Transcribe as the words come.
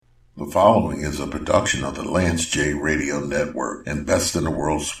The following is a production of the Lance J Radio Network and Best in the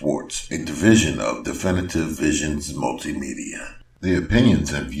World Sports, a division of Definitive Visions Multimedia. The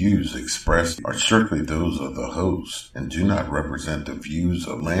opinions and views expressed are strictly those of the host and do not represent the views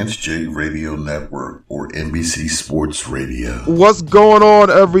of Lance J Radio Network or NBC Sports Radio. What's going on,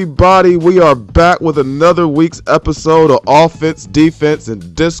 everybody? We are back with another week's episode of Offense, Defense,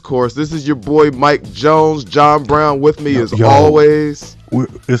 and Discourse. This is your boy Mike Jones. John Brown with me as always.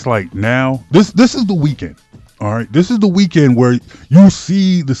 It's like now, this is the weekend, all right? This is the weekend where you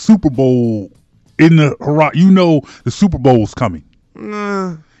see the Super Bowl in the horizon. You know the Super Bowl's coming.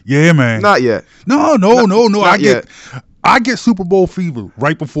 Yeah, man. Not yet. No. I get Super Bowl fever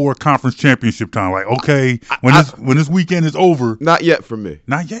right before conference championship time. Like, okay, when this weekend is over. Not yet for me.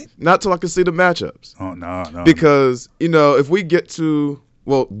 Not yet? Not till I can see the matchups. Oh, no. Because, if we get to,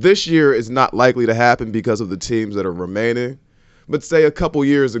 this year is not likely to happen because of the teams that are remaining. But say a couple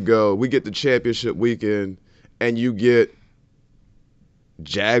years ago, we get the championship weekend and you get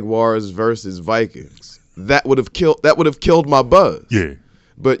Jaguars versus Vikings. That would have killed my buzz. Yeah.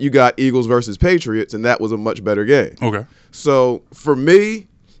 But you got Eagles versus Patriots, and that was a much better game. Okay. So for me,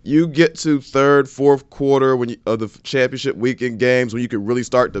 you get to third, fourth quarter of the championship weekend games when you can really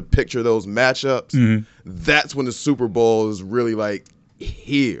start to picture those matchups. Mm-hmm. That's when the Super Bowl is really like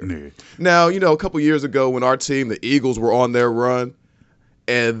here. Yeah. Now, a couple years ago when our team, the Eagles, were on their run,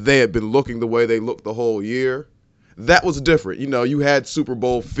 and they had been looking the way they looked the whole year. That was different. You had Super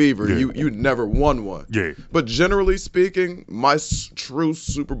Bowl fever. Yeah. You never won one. Yeah. But generally speaking, my true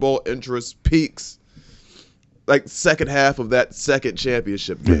Super Bowl interest peaks like second half of that second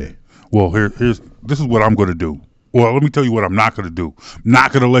championship game. Well, this is what I'm going to do. Well, let me tell you what I'm not going to do. I'm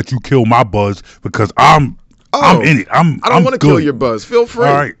not going to let you kill my buzz because I'm in it. I don't want to kill your buzz. Feel free.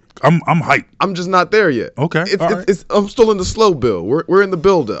 All right. I'm hyped. I'm just not there yet. Okay. I'm still in the slow build. We're in the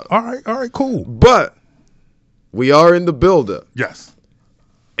build up. All right, cool. But we are in the build-up. Yes.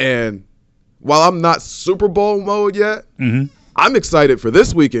 And while I'm not Super Bowl mode yet, mm-hmm. I'm excited for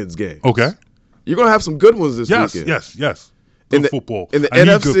this weekend's game. Okay. You're going to have some good ones this weekend. Yes. Good football. In the I need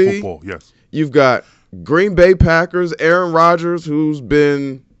NFC, good football. Yes. You've got Green Bay Packers, Aaron Rodgers, who's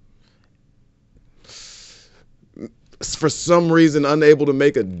been, for some reason, unable to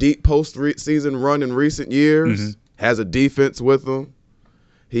make a deep postseason run in recent years, mm-hmm. has a defense with him.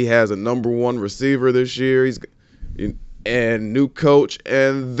 He has a number one receiver this year. And new coach,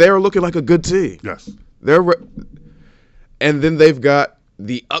 and they're looking like a good team. Yes. And then they've got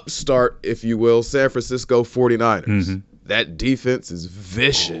the upstart, if you will, San Francisco 49ers. Mm-hmm. That defense is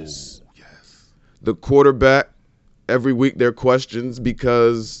vicious. Oh, yes. The quarterback, every week there are questions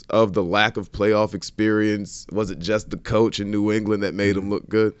because of the lack of playoff experience. Was it just the coach in New England that made him look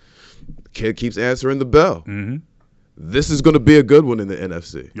good? The kid keeps answering the bell. Mm-hmm. This is going to be a good one in the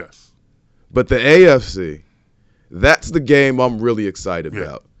NFC. Yes. But the AFC, that's the game I'm really excited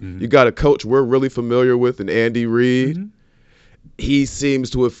about. Mm-hmm. You got a coach we're really familiar with in Andy Reid. Mm-hmm. He seems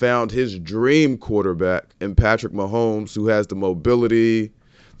to have found his dream quarterback in Patrick Mahomes, who has the mobility,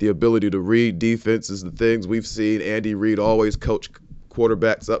 the ability to read defenses, the things we've seen Andy Reid always coach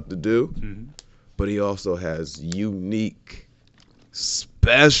quarterbacks up to do. Mm-hmm. But he also has unique,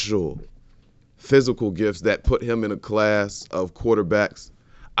 special physical gifts that put him in a class of quarterbacks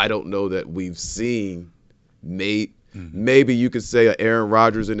I don't know that we've seen. Maybe you could say Aaron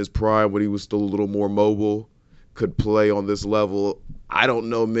Rodgers in his prime when he was still a little more mobile could play on this level. I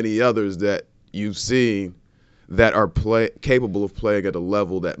don't know many others that you've seen that are capable of playing at a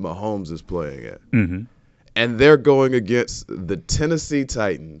level that Mahomes is playing at. Mm-hmm. And they're going against the Tennessee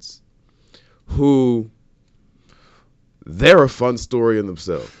Titans, who they're a fun story in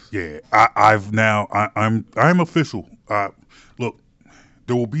themselves. Yeah, I'm official. Look,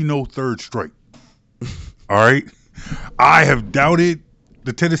 there will be no third strike. All right? I have doubted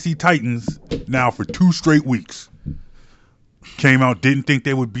the Tennessee Titans now for 2 straight weeks. Came out, didn't think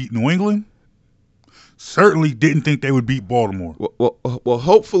they would beat New England. Certainly didn't think they would beat Baltimore. Well,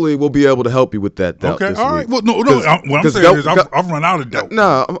 hopefully we'll be able to help you with that doubt. Okay, this all week. right. Well, no. What I'm saying is I've run out of doubt.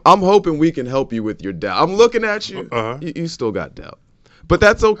 No, I'm hoping we can help you with your doubt. I'm looking at you. Uh-huh. You still got doubt, but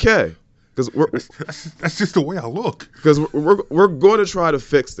that's okay because that's just the way I look. Because we're going to try to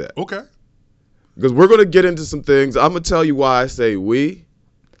fix that. Okay. Because we're going to get into some things. I'm going to tell you why I say we.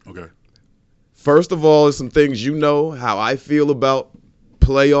 Okay. First of all, is some things how I feel about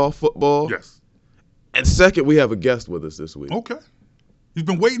playoff football. Yes. And second, we have a guest with us this week. Okay. He's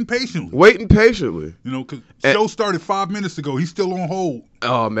been waiting patiently. Because the show started 5 minutes ago. He's still on hold.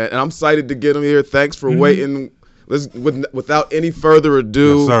 Oh, man. And I'm excited to get him here. Thanks for waiting. Without any further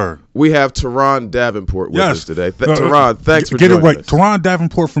ado, Yes, sir. we have Teron Davenport with us today. Teron, Teron, thanks for joining us. Get it right. Teron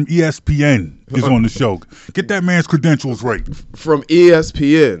Davenport from ESPN is on the show. Get that man's credentials right. From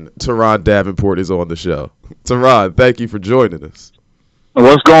ESPN, Teron Davenport is on the show. Teron, thank you for joining us.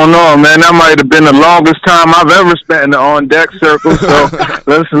 What's going on, man? That might have been the longest time I've ever spent in the on-deck circle, so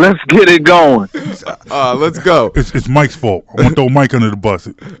let's get it going. Let's go. It's Mike's fault. I want to throw Mike under the bus.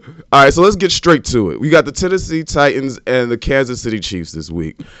 All right, so let's get straight to it. We got the Tennessee Titans and the Kansas City Chiefs this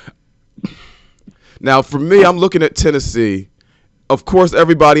week. Now, for me, I'm looking at Tennessee. Of course,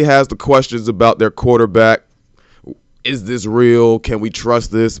 everybody has the questions about their quarterback. Is this real? Can we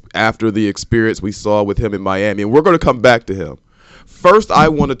trust this after the experience we saw with him in Miami? And we're going to come back to him. First, I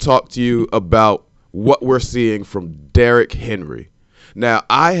want to talk to you about what we're seeing from Derrick Henry. Now,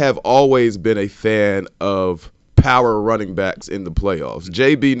 I have always been a fan of power running backs in the playoffs.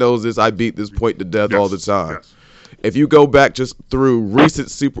 JB knows this. I beat this point to death all the time. Yes. If you go back just through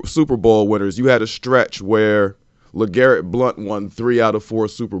recent Super Bowl winners, you had a stretch where LeGarrette Blount won 3 out of 4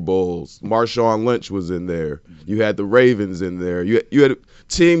 Super Bowls. Marshawn Lynch was in there. You had the Ravens in there. You had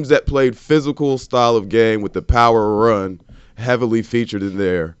teams that played physical style of game with the power run heavily featured in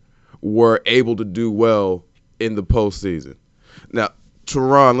there were able to do well in the postseason. Now,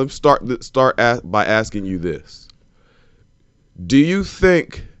 Teron, let's start by asking you this. Do you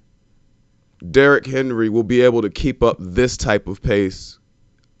think Derrick Henry will be able to keep up this type of pace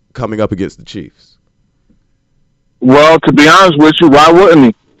coming up against the Chiefs? Well, to be honest with you, why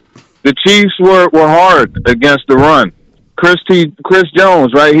wouldn't he? The Chiefs were hard against the run. Chris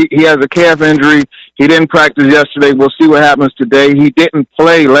Jones, right? He has a calf injury. He didn't practice yesterday. We'll see what happens today. He didn't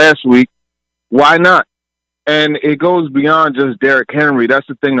play last week. Why not? And it goes beyond just Derrick Henry. That's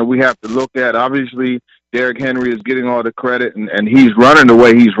the thing that we have to look at. Obviously, Derrick Henry is getting all the credit, and he's running the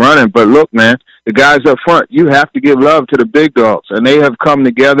way he's running. But look, man, the guys up front, you have to give love to the big dogs, and they have come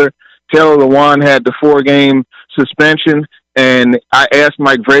together. Taylor Lewan had the 4-game suspension, and I asked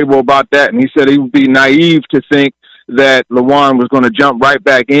Mike Vrabel about that, and he said he would be naive to think that Lewan was going to jump right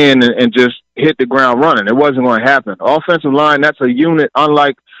back in and just hit the ground running. It wasn't going to happen. Offensive line, that's a unit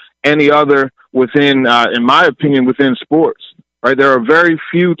unlike any other within, in my opinion, within sports. Right? There are very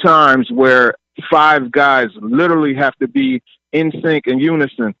few times where 5 guys literally have to be in sync and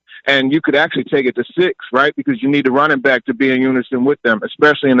unison. And you could actually take it to 6, right? Because you need the running back to be in unison with them,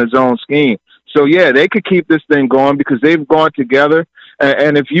 especially in the zone scheme. So, yeah, they could keep this thing going because they've gone together.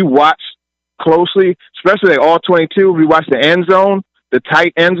 And if you watch closely, especially all 22, if you watch the end zone, the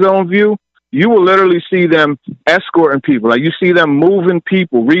tight end zone view, you will literally see them escorting people. Like you see them moving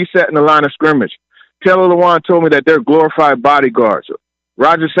people, resetting the line of scrimmage. Taylor Lewan told me that they're glorified bodyguards.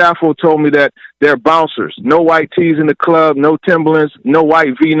 Roger Saffold told me that they're bouncers. No white tees in the club, no Timberlands, no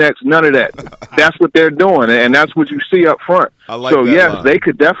white V-necks, none of that. That's what they're doing, and that's what you see up front. So, yes, line. They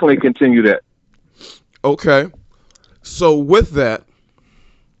could definitely continue that. Okay. So, with that,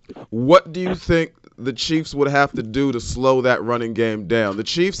 what do you think the Chiefs would have to do to slow that running game down? The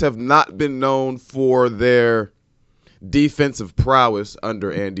Chiefs have not been known for their defensive prowess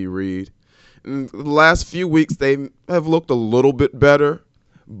under Andy Reid. In the last few weeks, they have looked a little bit better,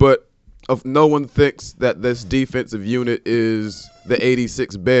 but no one thinks that this defensive unit is the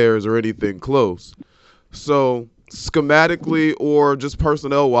 86 Bears or anything close. So, schematically or just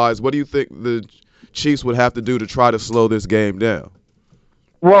personnel-wise, what do you think the Chiefs would have to do to try to slow this game down?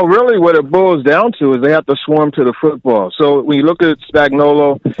 Well, really what it boils down to is they have to swarm to the football. So when you look at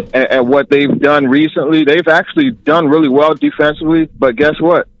Spagnuolo and what they've done recently, they've actually done really well defensively, but guess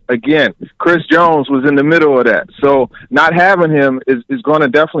what? Again, Chris Jones was in the middle of that. So not having him is going to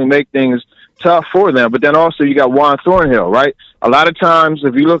definitely make things tough for them. But then also you got Juan Thornhill, right? A lot of times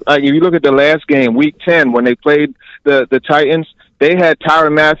if you look at the last game, Week 10, when they played the Titans, they had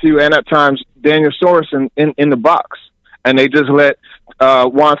Tyrann Mathieu and at times Daniel Sorensen in the box. And they just let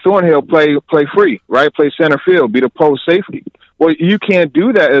Juan Thornhill play free, right? Play center field, be the post safety. Well, you can't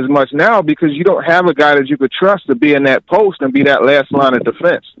do that as much now because you don't have a guy that you could trust to be in that post and be that last line of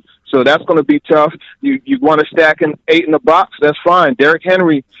defense. So that's going to be tough. You want to stack in 8 in the box, that's fine. Derrick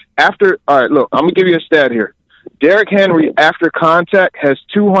Henry, all right, look, I'm going to give you a stat here. Derrick Henry, after contact, has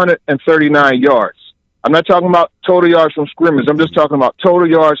 239 yards. I'm not talking about total yards from scrimmage. I'm just talking about total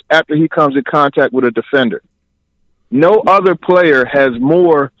yards after he comes in contact with a defender. No other player has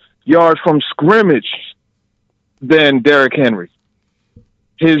more yards from scrimmage than Derrick Henry.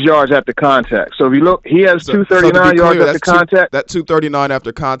 His yards after contact. So if you look, he has 239 yards after contact. That 239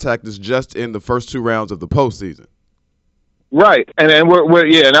 after contact is just in the first 2 rounds of the postseason. Right, and that's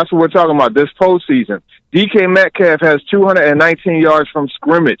what we're talking about, this postseason. DK Metcalf has 219 yards from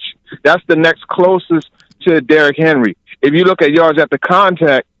scrimmage. That's the next closest to Derrick Henry. If you look at yards after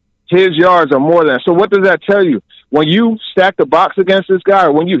contact, his yards are more than. So what does that tell you? When you stack the box against this guy,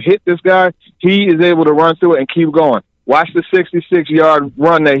 or when you hit this guy, he is able to run through it and keep going. Watch the 66-yard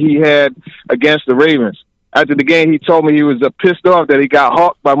run that he had against the Ravens. After the game, he told me he was pissed off that he got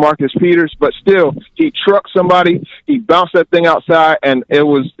hawked by Marcus Peters, but still, he trucked somebody, he bounced that thing outside, and it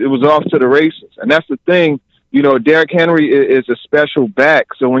was off to the races. And that's the thing, you know, Derrick Henry is a special back.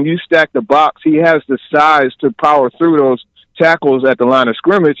 So when you stack the box, he has the size to power through those tackles at the line of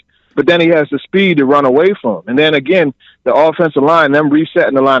scrimmage, but then he has the speed to run away from them. And then again, the offensive line, them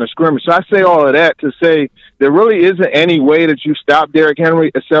resetting the line of scrimmage. So I say all of that to say there really isn't any way that you stop Derrick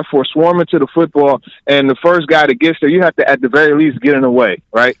Henry except for swarming to the football, and the first guy that gets there, you have to at the very least get in the way,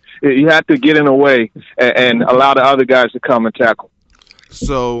 right? You have to get in the way and allow the other guys to come and tackle.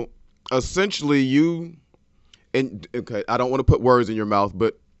 So essentially okay, I don't want to put words in your mouth,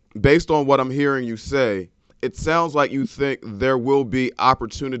 but based on what I'm hearing you say, it sounds like you think there will be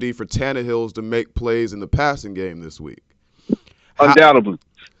opportunity for Tannehill to make plays in the passing game this week. Undoubtedly.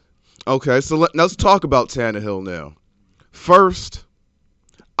 Okay, so let's talk about Tannehill now. First,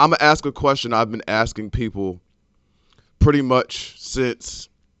 I'm going to ask a question I've been asking people pretty much since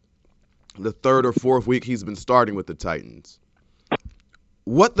the third or fourth week he's been starting with the Titans.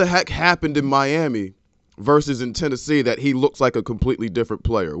 What the heck happened in Miami versus in Tennessee that he looks like a completely different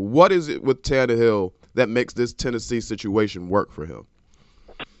player? What is it with Tannehill that makes this Tennessee situation work for him?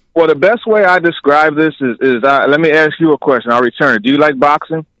 Well, the best way I describe this is let me ask you a question. I'll return it. Do you like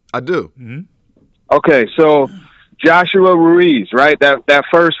boxing? I do. Mm-hmm. Okay, so Joshua Ruiz, right? That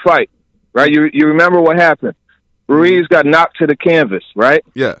first fight, right? You remember what happened? Ruiz got knocked to the canvas, right?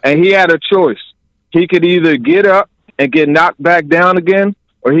 Yeah. And he had a choice. He could either get up and get knocked back down again,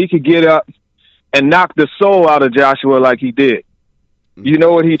 or he could get up and knock the soul out of Joshua like he did. You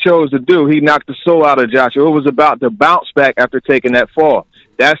know what he chose to do? He knocked the soul out of Joshua. It was about the bounce back after taking that fall.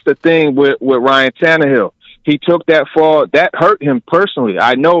 That's the thing with Ryan Tannehill. He took that fall. That hurt him personally.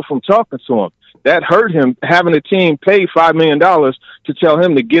 I know from talking to him. That hurt him, having a team pay $5 million to tell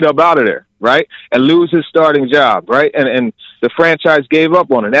him to get up out of there, right, and lose his starting job, right? And the franchise gave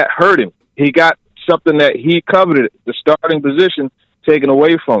up on him. That hurt him. He got something that he coveted, the starting position, taken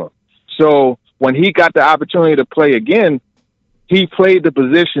away from him. So when he got the opportunity to play again, he played the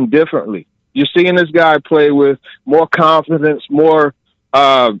position differently. You're seeing this guy play with more confidence, more,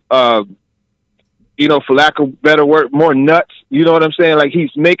 for lack of better word, more nuts. You know what I'm saying? Like,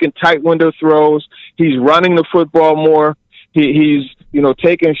 he's making tight window throws. He's running the football more. He's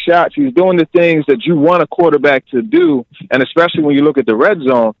taking shots. He's doing the things that you want a quarterback to do. And especially when you look at the red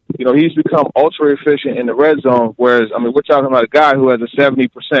zone, he's become ultra efficient in the red zone. Whereas, we're talking about a guy who has a 70%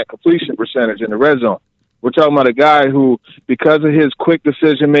 completion percentage in the red zone. We're talking about a guy who, because of his quick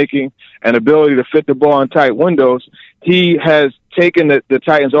decision-making and ability to fit the ball in tight windows, he has taken the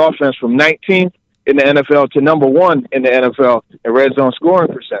Titans offense from 19th in the NFL to number 1 in the NFL in red zone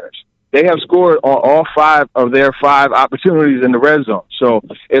scoring percentage. They have scored on all 5 of their 5 opportunities in the red zone. So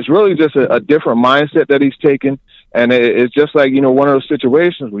it's really just a different mindset that he's taken. And it's just like, one of those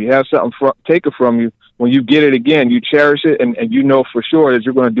situations where you have something taken from you. When you get it again, you cherish it, and you know for sure that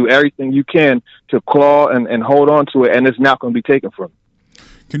you're going to do everything you can to claw and hold on to it, and it's not going to be taken from you.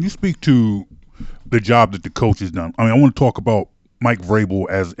 Can you speak to the job that the coach has done? I want to talk about Mike Vrabel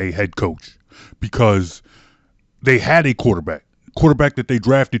as a head coach, because they had a quarterback that they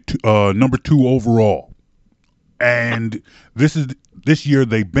drafted number 2 overall. And this year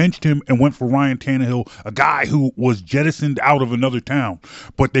they benched him and went for Ryan Tannehill, a guy who was jettisoned out of another town.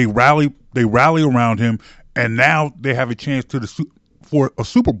 But they rally around him, and now they have a chance for a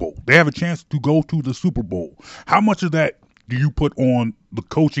Super Bowl. They have a chance to go to the Super Bowl. How much of that do you put on the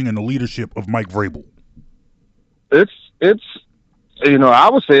coaching and the leadership of Mike Vrabel? It's I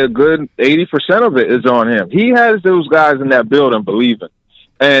would say a good 80% of it is on him. He has those guys in that building believing.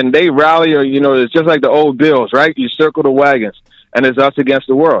 And they rally, it's just like the old Bills, right? You circle the wagons, and it's us against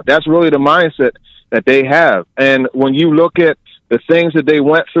the world. That's really the mindset that they have. And when you look at the things that they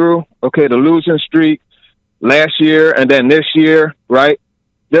went through, okay, the losing streak last year and then this year, right?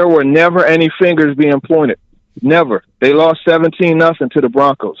 There were never any fingers being pointed. Never. They lost 17-0 to the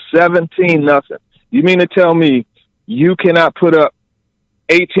Broncos. 17-0. You mean to tell me you cannot put up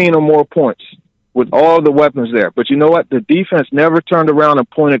 18 or more points with all the weapons there? But you know what? The defense never turned around and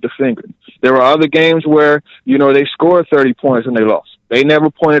pointed the finger. There were other games where, they scored 30 points and they lost. They never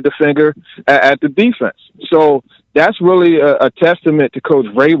pointed the finger at the defense. So that's really a testament to Coach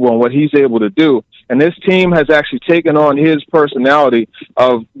Vrabel and what he's able to do. And this team has actually taken on his personality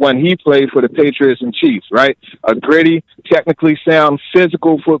of when he played for the Patriots and Chiefs, right? A gritty, technically sound,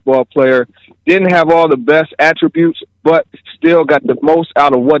 physical football player. Didn't have all the best attributes, but still got the most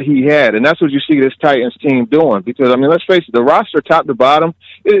out of what he had. And that's what you see this Titans team doing. Because, I mean, let's face it, the roster top to bottom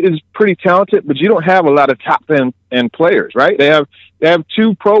is pretty talented, but you don't have a lot of top-end players, right? They have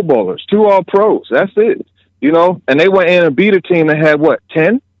 2 Pro Bowlers, 2 All-Pros. That's it, you know? And they went in and beat a team that had,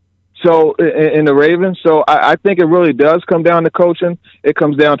 10? So in the Ravens, so I think it really does come down to coaching. It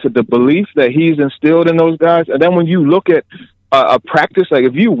comes down to the belief that he's instilled in those guys. And then when you look at a practice, like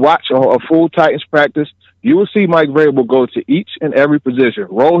if you watch a full Titans practice, you will see Mike Vrabel go to each and every position,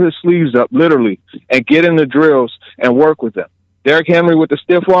 roll his sleeves up literally, and get in the drills and work with them. Derrick Henry with the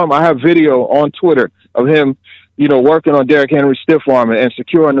stiff arm, I have video on Twitter of him, you know, working on Derrick Henry's stiff arm and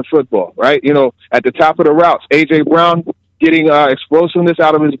securing the football, right? You know, at the top of the routes, A.J. Brown getting explosiveness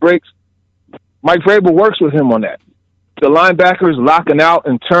out of his breaks. Mike Vrabel works with him on that. The linebackers locking out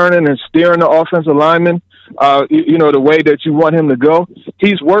and turning and steering the offensive linemen, you know, the way that you want him to go.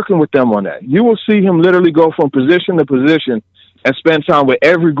 He's working with them on that. You will see him literally go from position to position and spend time with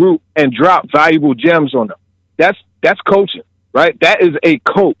every group and drop valuable gems on them. That's coaching, right? That is a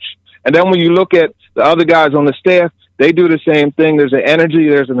coach. And then when you look at the other guys on the staff, they do the same thing. There's an energy,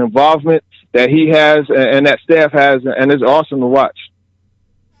 there's an involvement that he has and that staff has, and it's awesome to watch.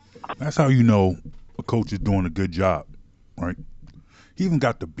 That's how you know a coach is doing a good job, right? He even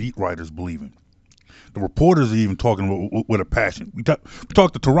got the beat writers believing. The reporters are even talking with a passion. We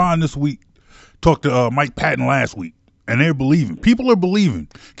talked to Teron this week, talked to Mike Patton last week, and they're believing. People are believing.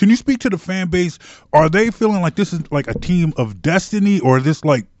 Can you speak to the fan base? Are they feeling like this is like a team of destiny, or is this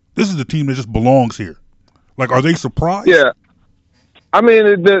is a team that just belongs here? Like, are they surprised? Yeah. I mean,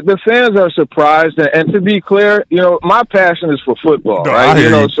 the fans are surprised, and to be clear, you know, my passion is for football, right? You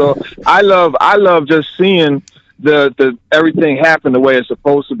know, so I love just seeing the everything happen the way it's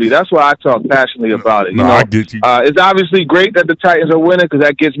supposed to be. That's why I talk passionately about it. You know, I get you. It's obviously great that the Titans are winning because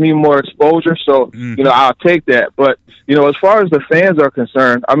that gives me more exposure. So you know, I'll take that. But you know, as far as the fans are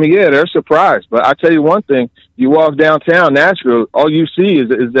concerned, I mean, yeah, they're surprised. But I tell you one thing: you walk downtown Nashville, all you see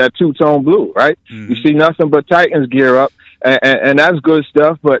is that two-tone blue, right? You see nothing but Titans gear up. And that's good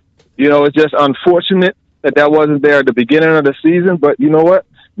stuff, but, you know, it's just unfortunate that wasn't there at the beginning of the season. But you know what?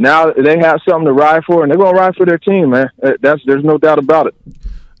 Now they have something to ride for, and they're going to ride for their team, man. There's no doubt about it.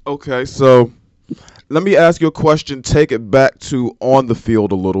 Okay, so let me ask you a question. Take it back to on the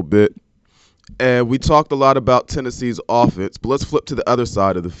field a little bit. And we talked a lot about Tennessee's offense, but let's flip to the other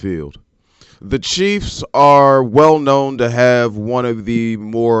side of the field. The Chiefs are well known to have one of the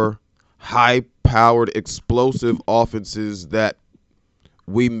more high-powered, explosive offenses that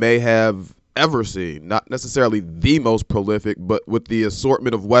we may have ever seen. Not necessarily the most prolific, but with the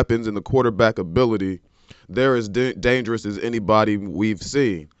assortment of weapons and the quarterback ability, they're as dangerous as anybody we've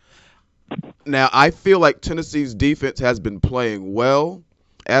seen. Now, I feel like Tennessee's defense has been playing well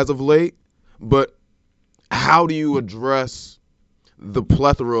as of late, but how do you address the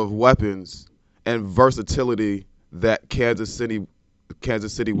plethora of weapons and versatility that Kansas City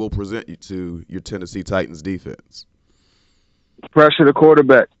will present you to your Tennessee Titans defense? Pressure the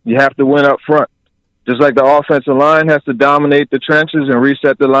quarterback. You have to win up front. Just like the offensive line has to dominate the trenches and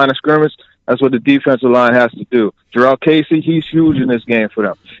reset the line of scrimmage, that's what the defensive line has to do. Jarrell Casey, he's huge in this game for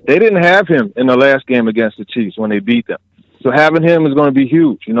them. They didn't have him in the last game against the Chiefs when they beat them. So having him is going to be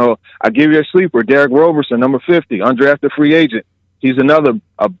huge. You know, I give you a sleeper, Derek Roberson, number 50, undrafted free agent. He's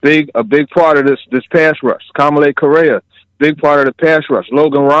a big part of this pass rush. Kamale Correa, big part of the pass rush.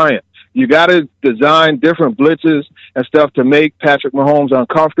 Logan Ryan. You got to design different blitzes and stuff to make Patrick Mahomes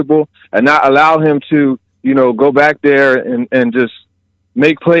uncomfortable and not allow him to, you know, go back there and just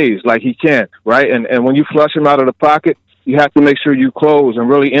make plays like he can, right? And when you flush him out of the pocket, you have to make sure you close and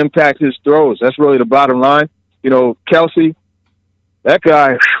really impact his throws. That's really the bottom line. You know, Kelsey, that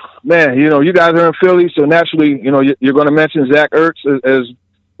guy, man, you know, you guys are in Philly, so naturally, you know, you're going to mention Zach Ertz as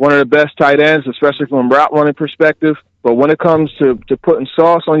one of the best tight ends, especially from a route running perspective. But when it comes to putting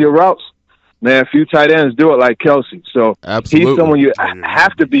sauce on your routes, man, few tight ends do it like Kelsey. So Absolutely. He's someone you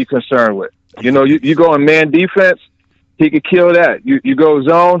have to be concerned with. You know, you go in man defense, he could kill that. You go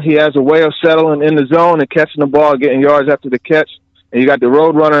zone, he has a way of settling in the zone and catching the ball, getting yards after the catch. And you got the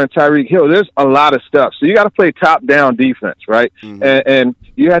road runner and Tyreek Hill. There's a lot of stuff. So you got to play top-down defense, right? Mm-hmm. And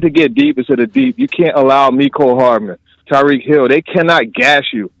you have to get deep into the deep. You can't allow Mecole Hardman, Tyreek Hill. They cannot gas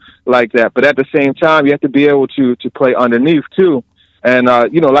you like that. But at the same time, you have to be able to play underneath, too. And,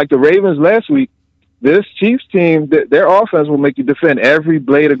 you know, like the Ravens last week, this Chiefs team, their offense will make you defend every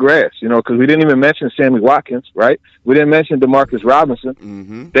blade of grass, because we didn't even mention Sammy Watkins, right? We didn't mention Demarcus Robinson.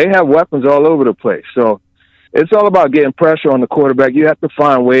 Mm-hmm. They have weapons all over the place. So it's all about getting pressure on the quarterback. You have to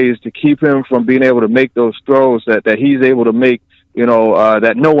find ways to keep him from being able to make those throws that he's able to make,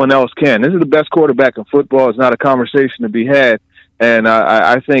 that no one else can. This is the best quarterback in football. It's not a conversation to be had. And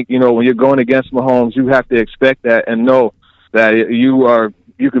I think, when you're going against Mahomes, you have to expect that and know that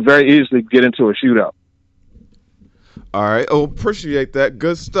you could very easily get into a shootout. All right. Oh, appreciate that.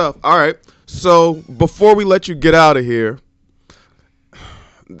 Good stuff. All right. So before we let you get out of here,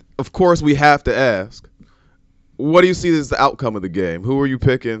 of course, we have to ask, what do you see as the outcome of the game? Who are you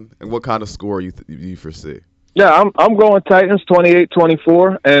picking, and what kind of score you foresee? Yeah, I'm going Titans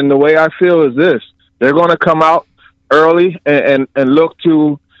 28-24, and the way I feel is this. They're going to come out early and look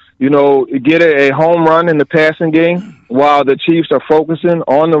to, get a home run in the passing game while the Chiefs are focusing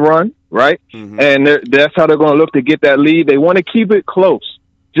on the run, right? Mm-hmm. And that's how they're going to look to get that lead. They want to keep it close,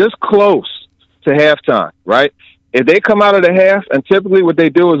 just close to halftime, right? If they come out of the half, and typically what they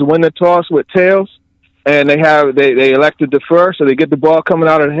do is win the toss with tails, and they elect to defer, so they get the ball coming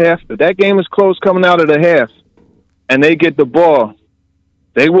out of the half. If that game is close coming out of the half, and they get the ball,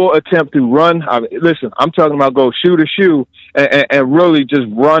 they will attempt to run. Listen, I'm talking about go shoe to shoe and really just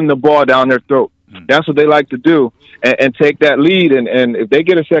run the ball down their throat. That's what they like to do, and take that lead. And if they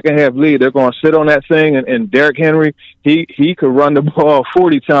get a second half lead, they're going to sit on that thing. And Derrick Henry, he could run the ball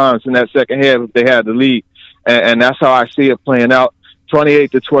 40 times in that second half if they had the lead. And that's how I see it playing out.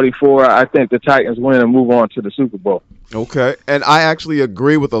 28-24, I think the Titans win and move on to the Super Bowl. Okay, and I actually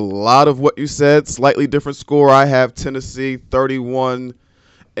agree with a lot of what you said. Slightly different score. I have Tennessee 31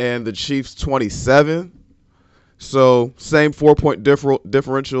 and the Chiefs 27. So same 4-point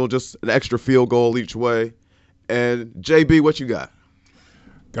differential, just an extra field goal each way. And JB, what you got?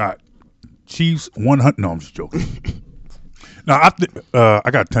 Got Chiefs 100. No, I'm just joking. No,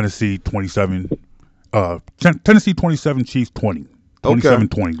 I got Tennessee 27. Tennessee 27, Chiefs 20.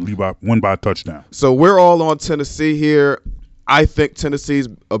 27-20, win by a touchdown. So we're all on Tennessee here. I think Tennessee's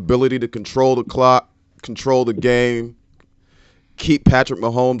ability to control the clock, control the game, keep Patrick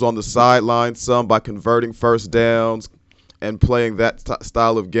Mahomes on the sideline some by converting first downs and playing that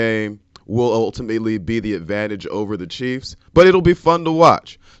style of game will ultimately be the advantage over the Chiefs. But it'll be fun to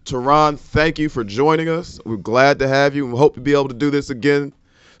watch. Teron, thank you for joining us. We're glad to have you and hope to be able to do this again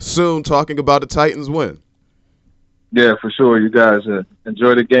soon, talking about the Titans win. Yeah, for sure. You guys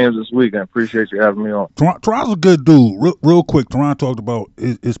enjoy the games this week. I appreciate you having me on. Teron's a good dude. Real quick, Teron talked about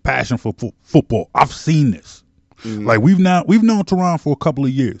his passion for football. I've seen this. Mm-hmm. Like we've known Teron for a couple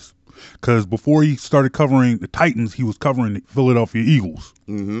of years, because before he started covering the Titans, he was covering the Philadelphia Eagles.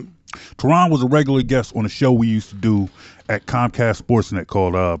 Mm-hmm. Teron was a regular guest on a show we used to do at Comcast Sportsnet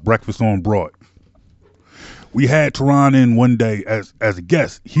called Breakfast on Broad. We had Teron in one day as a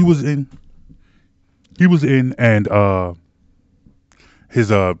guest. He was in, and he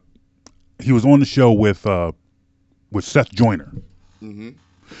was on the show with Seth Joyner. Mm-hmm.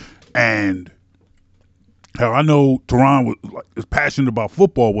 And how I know Teron was as passionate about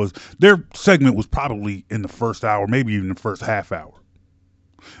football was their segment was probably in the first hour, maybe even the first half hour.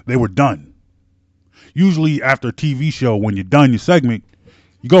 They were done. Usually after a TV show, when you're done your segment,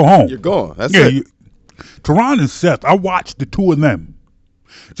 you go home. You're gone. That's it. Teron and Seth, I watched the two of them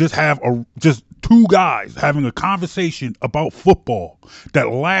just two guys having a conversation about football that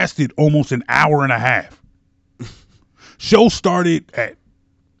lasted almost an hour and a half. Show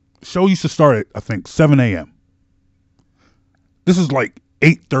used to start at, I think, 7 a.m. This is like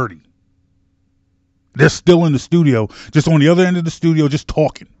 8:30. They're still in the studio, just on the other end of the studio, just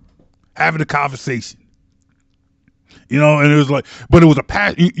talking, having a conversation. And it was like, but it was a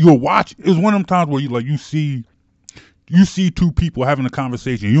passion. You were watching. It was one of them times where you see two people having a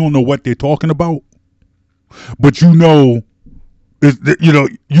conversation. You don't know what they're talking about, but they're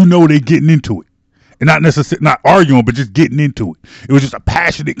getting into it, and not necessarily not arguing, but just getting into it. It was just a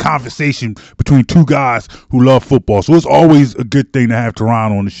passionate conversation between two guys who love football. So it's always a good thing to have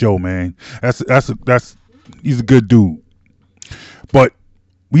Teron on the show, man. He's a good dude. But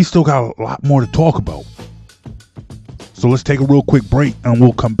we still got a lot more to talk about. So let's take a real quick break, and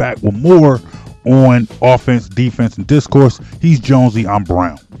we'll come back with more on offense, defense, and discourse. He's Jonesy. I'm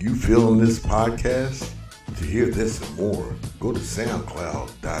Brown. You feeling this podcast? To hear this and more, go to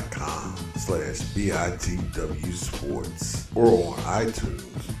SoundCloud.com/BITW Sports or on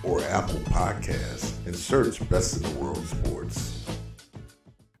iTunes or Apple Podcasts and search Best in the World Sports.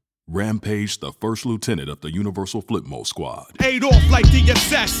 Rampage, the first lieutenant of the Universal Flipmo Squad. Ate off like the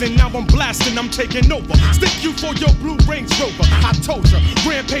assassin, now I'm blasting, I'm taking over. Stick you for your blue Range Rover. I told ya,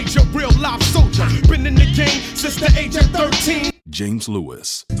 Rampage, a real live soldier. Been in the game since the age of 13. James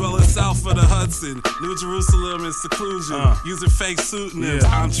Lewis. Dwelling south of the Hudson, New Jerusalem in seclusion, using fake pseudonyms.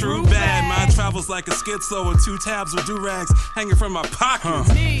 I'm true bad, mine travels like a schizo and 2 tabs with do-rags hanging from my pockets.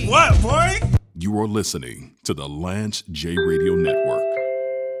 What, boy? You are listening to the Lance J Radio Network.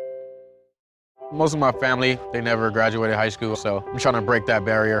 Most of my family, they never graduated high school, so I'm trying to break that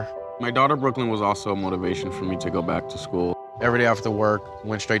barrier. My daughter, Brooklyn, was also a motivation for me to go back to school. Every day after work,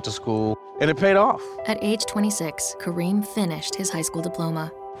 went straight to school, and it paid off. At age 26, Kareem finished his high school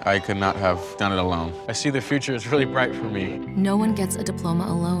diploma. I could not have done it alone. I see the future is really bright for me. No one gets a diploma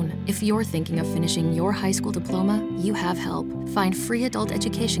alone. If you're thinking of finishing your high school diploma, you have help. Find free adult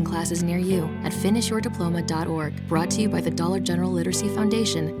education classes near you at finishyourdiploma.org. Brought to you by the Dollar General Literacy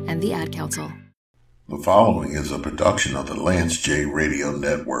Foundation and the Ad Council. The following is a production of the Lance J Radio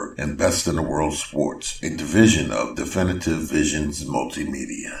Network and Best in the World Sports, a division of Definitive Visions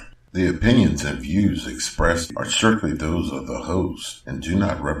Multimedia. The opinions and views expressed are strictly those of the host and do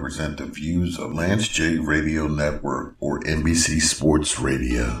not represent the views of Lance J Radio Network or NBC Sports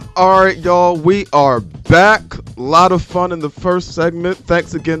Radio. All right, y'all, we are back. A lot of fun in the first segment.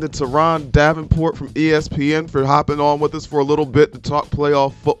 Thanks again to Teron Davenport from ESPN for hopping on with us for a little bit to talk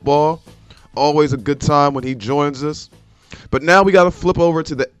playoff football. Always a good time when he joins us. But now we got to flip over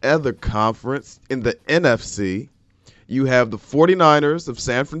to the other conference. In the NFC, you have the 49ers of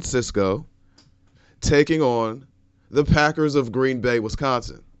San Francisco taking on the Packers of Green Bay,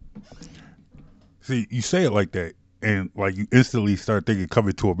 Wisconsin. See, you say it like that, and like you instantly start thinking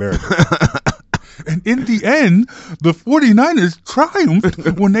Coming to America. And in the end, the 49ers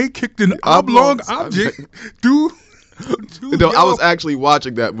triumphed when they kicked an oblong object through... I was actually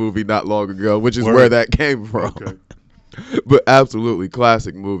watching that movie not long ago, which is where that came from. Okay. But absolutely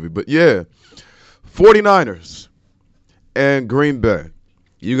classic movie. But yeah, 49ers and Green Bay.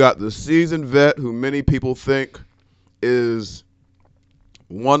 You got the seasoned vet who many people think is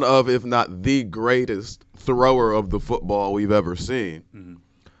one of, if not the greatest thrower of the football we've ever seen,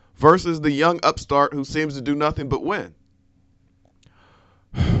 versus the young upstart who seems to do nothing but win.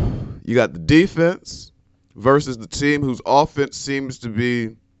 You got the defense versus the team whose offense seems to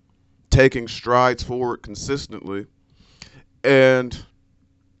be taking strides forward consistently. And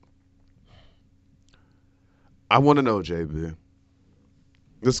I want to know, JB,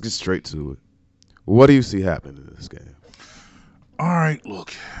 let's get straight to it. What do you see happening in this game? All right,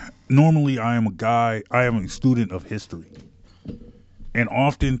 look, normally I am a student of history. And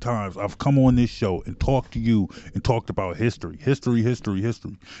oftentimes I've come on this show and talked to you and talked about history.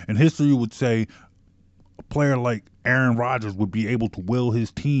 And history would say, a player like Aaron Rodgers would be able to will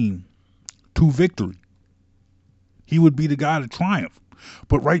his team to victory. He would be the guy to triumph.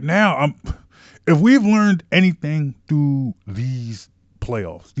 But right now, if we've learned anything through these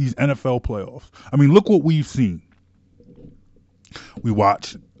playoffs, these NFL playoffs, I mean, look what we've seen. We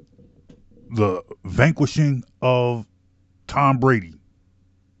watched the vanquishing of Tom Brady.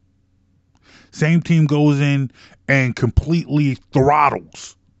 Same team goes in and completely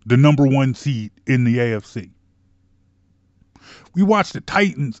throttles the number 1 seed in the AFC. We watched the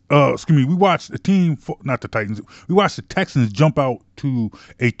Texans jump out to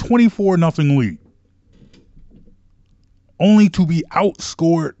a 24-0 lead, only to be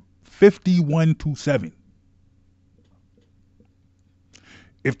outscored 51-7.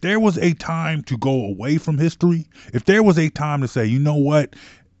 If there was a time to go away from history, if there was a time to say, you know what,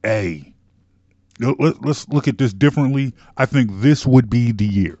 hey, let's look at this differently, I think this would be the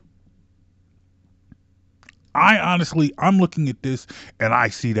year. I'm looking at this and I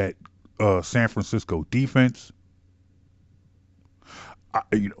see that San Francisco defense,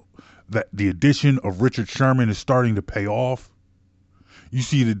 that the addition of Richard Sherman is starting to pay off. You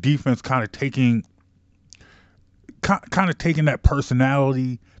see the defense kind of taking that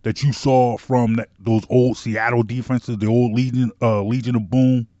personality that you saw from those old Seattle defenses, the old Legion of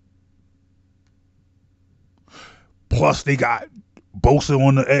Boom. Plus, they got Bosa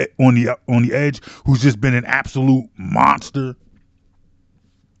on the edge, who's just been an absolute monster.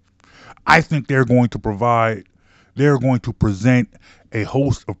 I think they're going to present a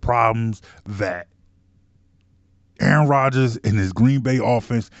host of problems that Aaron Rodgers and his Green Bay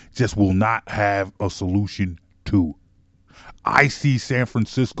offense just will not have a solution to. I see San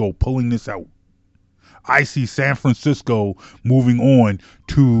Francisco pulling this out. I see San Francisco moving on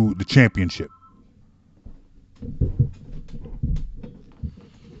to the championship.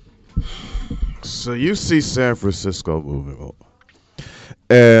 So you see San Francisco moving on.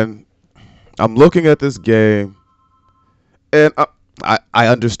 And I'm looking at this game, and I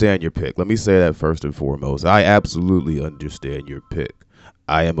understand your pick. Let me say that first and foremost. I absolutely understand your pick.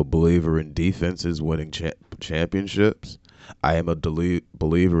 I am a believer in defenses winning championships. I am a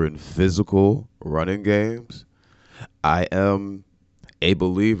believer in physical running games. I am a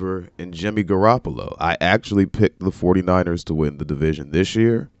believer in Jimmy Garoppolo. I actually picked the 49ers to win the division this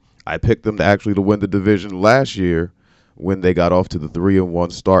year. I picked them to win the division last year when they got off to the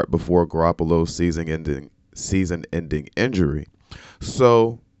 3-1 start before Garoppolo's season-ending injury.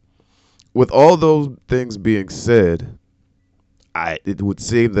 So, with all those things being said, it would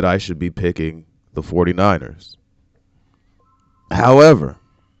seem that I should be picking the 49ers. However,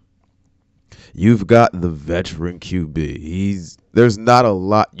 you've got the veteran QB. There's not a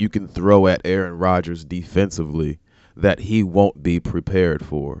lot you can throw at Aaron Rodgers defensively that he won't be prepared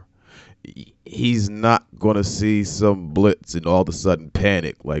for. He's not going to see some blitz and all of a sudden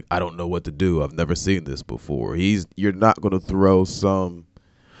panic, like, I don't know what to do. I've never seen this before. You're not going to throw some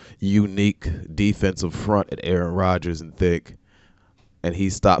unique defensive front at Aaron Rodgers and he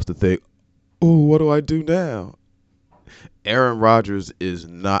stops to think, oh, what do I do now? Aaron Rodgers is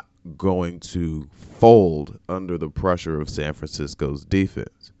not going to fold under the pressure of San Francisco's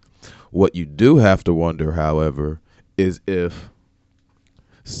defense. What you do have to wonder, however, is if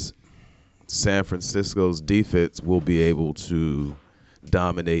San Francisco's defense will be able to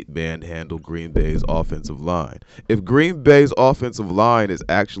dominate, manhandle Green Bay's offensive line. If Green Bay's offensive line is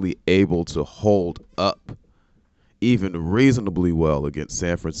actually able to hold up even reasonably well against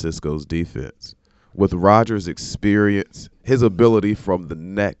San Francisco's defense, with Rodgers' experience, his ability from the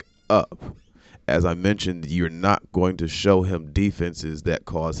neck up, as I mentioned, you're not going to show him defenses that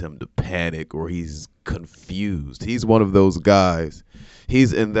cause him to panic or he's confused. He's one of those guys.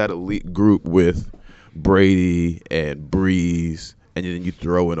 He's in that elite group with Brady and Breeze, and then you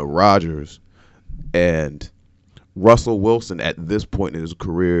throw in a Rodgers. And Russell Wilson at this point in his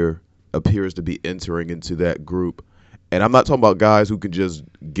career appears to be entering into that group. And I'm not talking about guys who can just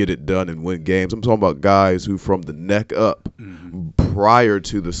get it done and win games. I'm talking about guys who from the neck up, prior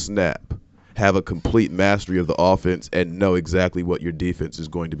to the snap, have a complete mastery of the offense and know exactly what your defense is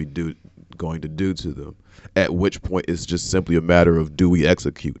going to do to them. At which point it's just simply a matter of, do we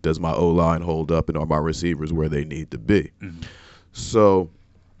execute? Does my O-line hold up and are my receivers where they need to be? So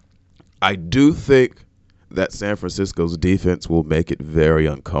I do think that San Francisco's defense will make it very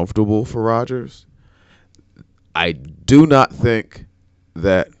uncomfortable for Rodgers. I do not think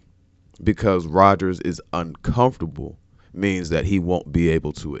that because Rodgers is uncomfortable means that he won't be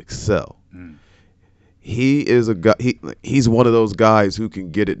able to excel. He is a guy. He's one of those guys who can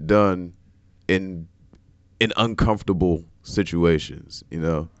get it done in uncomfortable situations. You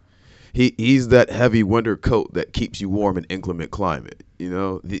know, he's that heavy winter coat that keeps you warm in inclement climate. You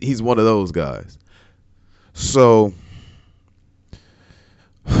know, he's one of those guys. So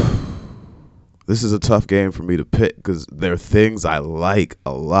this is a tough game for me to pick because there are things I like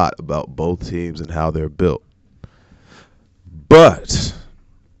a lot about both teams and how they're built. But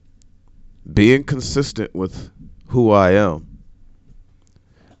being consistent with who I am,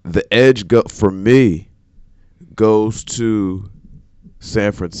 the edge for me goes to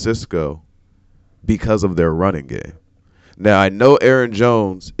San Francisco because of their running game. Now, I know Aaron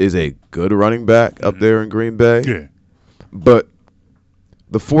Jones is a good running back up there in Green Bay, but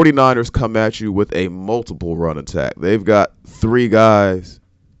the 49ers come at you with a multiple run attack. They've got 3 guys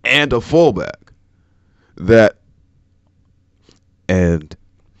and a fullback and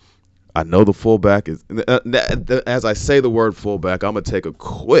I know the fullback is, as I say the word fullback, I'm going to take a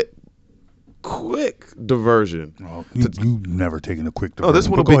quick diversion. Oh, you've never taken a quick diversion.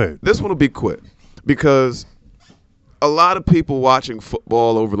 No, this one will be quick because a lot of people watching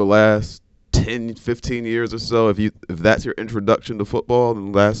football over the last 10, 15 years or so, if that's your introduction to football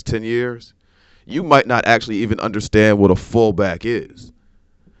in the last 10 years, you might not actually even understand what a fullback is.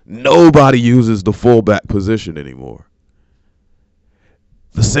 Nobody uses the fullback position anymore.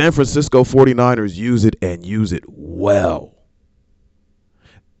 The San Francisco 49ers use it and use it well.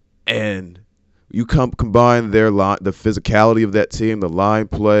 And you combine their line, the physicality of that team, the line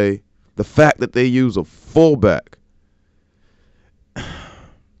play, the fact that they use a fullback.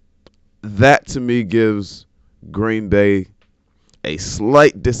 That to me gives Green Bay a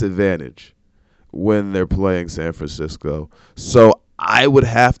slight disadvantage when they're playing San Francisco. So I would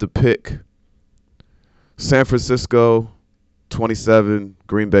have to pick San Francisco 27,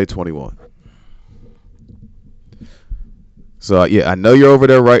 Green Bay 21. So, yeah, I know you're over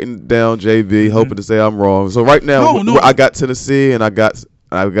there writing down JB, hoping to say I'm wrong. So right now, I got Tennessee and I got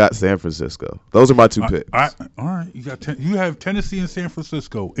I've got San Francisco. Those are my two picks. All right. You have Tennessee and San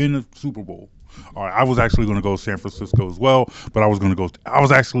Francisco in the Super Bowl. All right. I was actually going to go San Francisco as well, but I was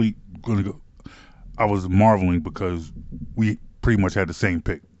marveling because we pretty much had the same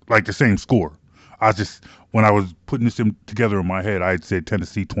pick, like the same score. When I was putting this together in my head, I had said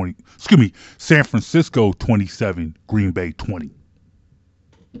San Francisco 27, Green Bay 20.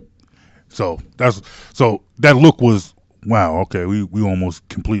 So that look was, wow, okay, we almost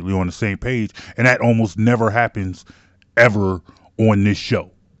completely on the same page, and that almost never happens ever on this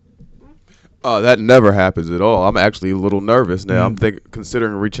show. That never happens at all. I'm actually a little nervous now. I'm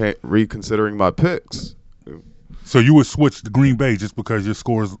considering reconsidering my picks. So you would switch to Green Bay just because your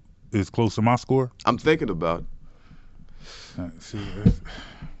score is close to my score? I'm thinking about it.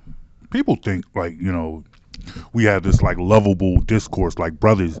 People think we have this lovable discourse like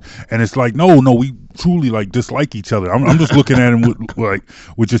brothers, and it's like no, we truly dislike each other. I'm just looking at him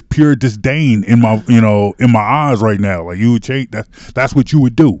with just pure disdain in my eyes right now. Like, you would change that's what you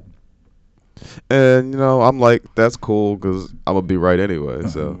would do. And I'm like, that's cool because I'm gonna be right anyway.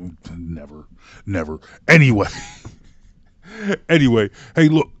 So never. Anyway, hey,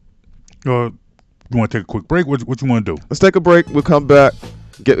 look, you want to take a quick break? What you want to do? Let's take a break. We'll come back,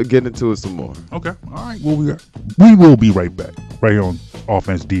 get into it some more. Okay, all right. Well, we will be right back, right here on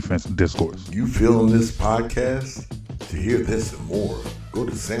Offense, Defense, Discourse. You feeling this podcast? To hear this and more, go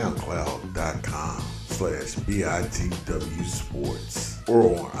to SoundCloud.com/BITW Sports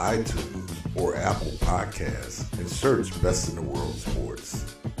or on iTunes or Apple Podcasts and search Best in the World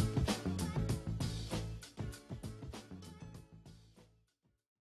Sports.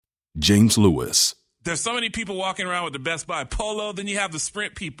 James Lewis. There's so many people walking around with the Best Buy polo. Then you have the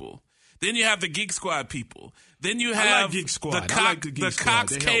Sprint people. Then you have the Geek Squad people. Then you have the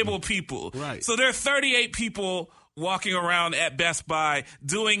Cox Cable people. Right. So there are 38 people walking around at Best Buy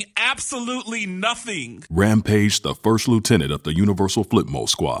doing absolutely nothing. Rampage, the first lieutenant of the Universal Flipmo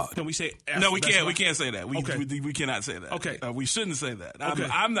Squad. Can we say? No, we can't. We can't say that. We cannot say that. Okay. We shouldn't say that. Okay.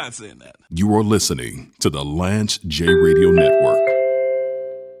 I'm not saying that. You are listening to the Lance J Radio Network.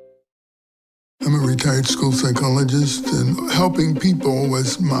 I'm a retired school psychologist, and helping people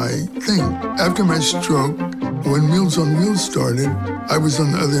was my thing. After my stroke, when Meals on Wheels started, I was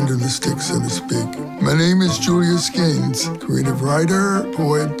on the other end of the stick, so to speak. My name is Julius Gaines, creative writer,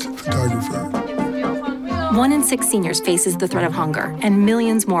 poet, photographer. 1 in 6 seniors faces the threat of hunger, and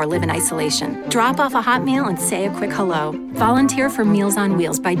millions more live in isolation. Drop off a hot meal and say a quick hello. Volunteer for Meals on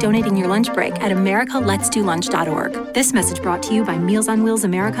Wheels by donating your lunch break at americaletsdolunch.org. This message brought to you by Meals on Wheels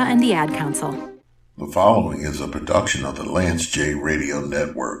America and the Ad Council. The following is a production of the Lance J Radio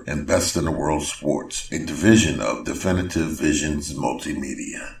Network and Best in the World Sports, a division of Definitive Visions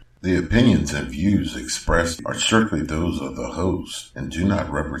Multimedia. The opinions and views expressed are strictly those of the host and do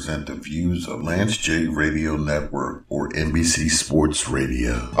not represent the views of Lance J Radio Network or NBC Sports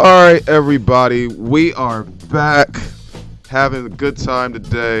Radio. All right, everybody, we are back having a good time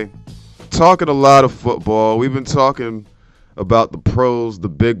today, talking a lot of football. We've been talking about the pros, the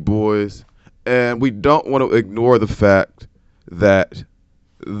big boys. And we don't want to ignore the fact that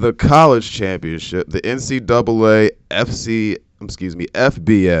the college championship, the NCAA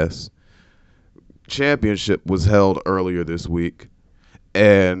FBS championship was held earlier this week.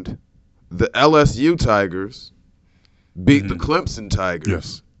 And the LSU Tigers beat the Clemson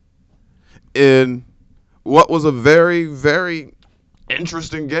Tigers in what was a very, very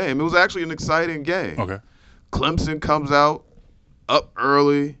interesting game. It was actually an exciting game. Okay. Clemson comes out up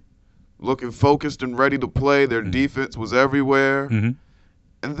early, looking focused and ready to play. Their defense was everywhere. And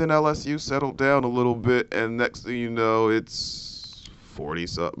then LSU settled down a little bit, and next thing you know, it's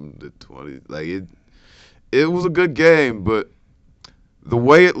 40-something to 20. It was a good game, but the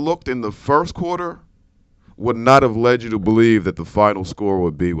way it looked in the first quarter would not have led you to believe that the final score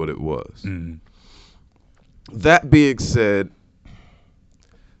would be what it was. That being said,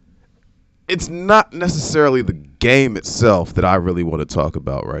 it's not necessarily the game itself that I really want to talk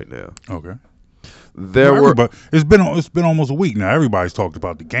about right now. Okay. It's been almost a week now. Everybody's talked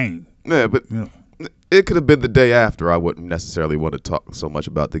about the game. Yeah, but it could have been the day after. I wouldn't necessarily want to talk so much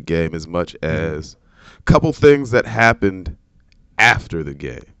about the game as much as a couple things that happened after the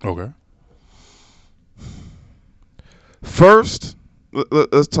game. Okay. First,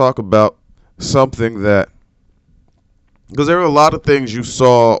 let's talk about something that, because there were a lot of things you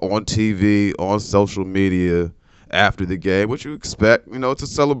saw on TV, on social media after the game, what you expect. It's a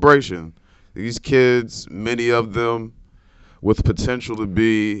celebration. These kids, many of them with potential to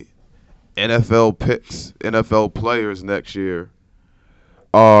be NFL picks, NFL players next year,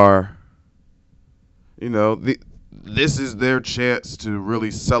 are, this is their chance to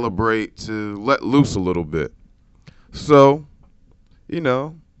really celebrate, to let loose a little bit. So,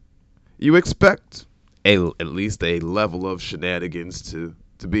 you expect at least a level of shenanigans to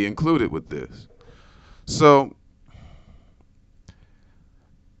be included with this. So,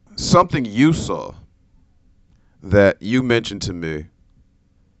 something you saw that you mentioned to me,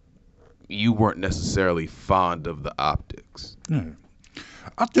 you weren't necessarily fond of the optics.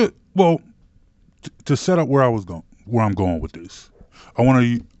 To set up where I'm going with this, I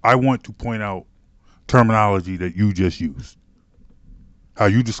want to point out terminology that you just used. How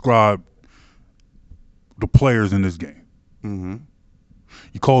you describe the players in this game. Mm-hmm.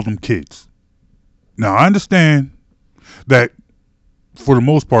 You called them kids. Now, I understand that for the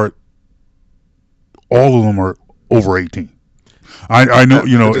most part, all of them are over 18. I know,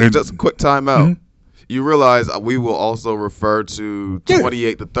 Just a quick time out. Mm-hmm. You realize we will also refer to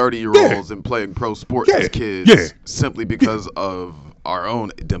 28 to 30-year-olds and playing pro sports as kids simply because of our own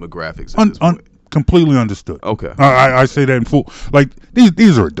demographics. Completely understood. Okay. I say that in full. Like,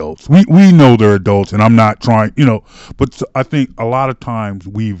 these are adults. We know they're adults, and I'm not trying, but I think a lot of times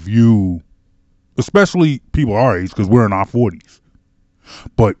we view, especially people our age, because we're in our 40s,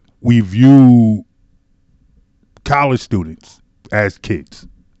 but we view college students as kids.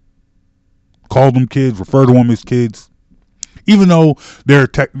 Call them kids, refer to them as kids, even though they're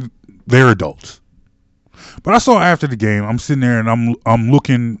adults. But I saw after the game, I'm sitting there and I'm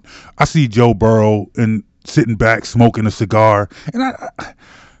looking. I see Joe Burrow and sitting back smoking a cigar,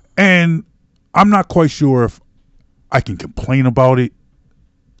 and I'm not quite sure if I can complain about it,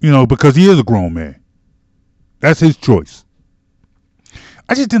 because he is a grown man. That's his choice.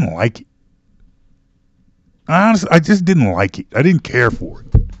 I just didn't like it. Honestly, I just didn't like it. I didn't care for it.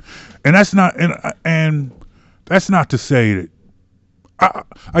 And that's not to say that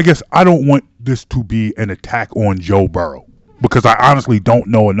I guess I don't want this to be an attack on Joe Burrow, because I honestly don't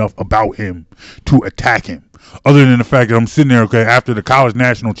know enough about him to attack him, other than the fact that I'm sitting there, after the college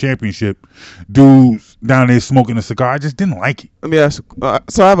national championship, dude's down there smoking a cigar. I just didn't like it. Let me ask.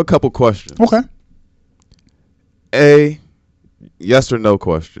 So I have a couple questions. Okay. A yes or no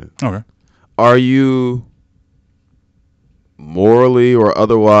question. Okay. Are you morally or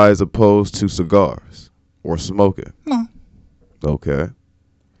otherwise opposed to cigars or smoking? No. Okay.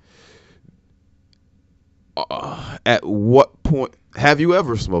 At what point have you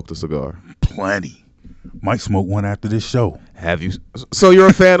ever smoked a cigar? Plenty. Might smoke one after this show. Have you? So you're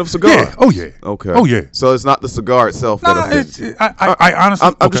a fan of cigars? Yeah. Oh yeah. Okay. Oh yeah. So it's not the cigar itself that offends you. I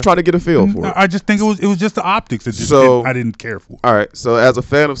honestly, I'm just trying to get a feel for it. I just think it was just the optics that I didn't care for. All right. So as a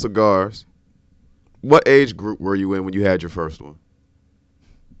fan of cigars, what age group were you in when you had your first one?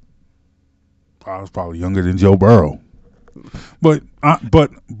 I was probably younger than Joe Burrow. But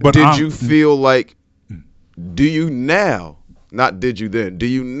did you feel like, do you now, not did you then, do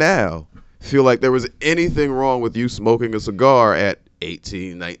you now feel like there was anything wrong with you smoking a cigar at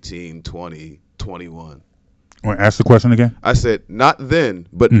 18, 19, 20, 21? Wait, ask the question again? I said not then,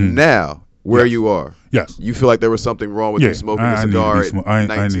 but now, where you are. Yes. You feel like there was something wrong with you smoking a cigar at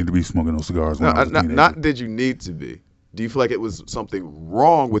 19? I need to be smoking those cigars when I was a teenager. Not did you need to be. Do you feel like it was something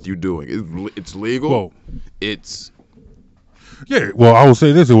wrong with you doing? It's legal? Well, it's... Yeah, well, I will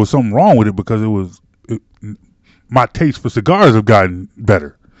say this. There was something wrong with it because my taste for cigars have gotten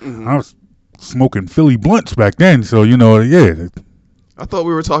better. Mm-hmm. I was smoking Philly blunts back then, so, yeah. I thought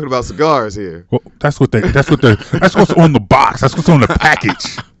we were talking about cigars here. Well, that's what's on the box. That's what's on the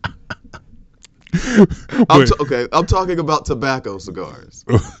package. I'm talking about tobacco cigars.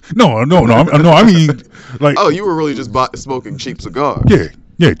 No. I mean, like. Oh, you were really just smoking cheap cigars.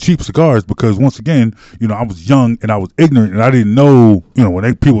 Yeah, cheap cigars, because once again, I was young and I was ignorant and I didn't know,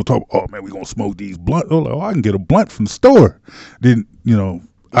 when people talk, oh man, we're gonna smoke these blunts. Oh, like, I can get a blunt from the store. Then,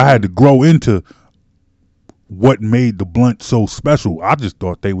 I had to grow into what made the blunt so special. I just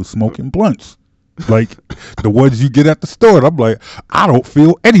thought they were smoking blunts, like the ones you get at the store. And I'm like, I don't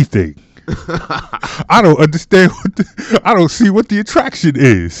feel anything. I don't understand I don't see what the attraction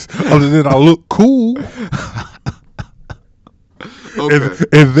is, other than I look cool. Okay.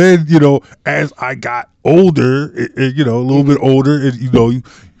 And then, as I got older, a little bit older, and,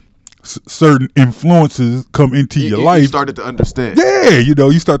 certain influences come into your life. You started to understand. Yeah,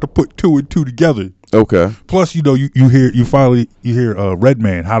 you start to put two and two together. Okay. Plus, you hear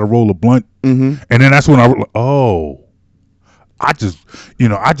Redman, How to Roll a Blunt. Mm-hmm. And then that's when I was like, I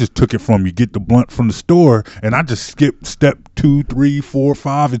just took it from you get the blunt from the store, and I just skipped step 2, 3, 4,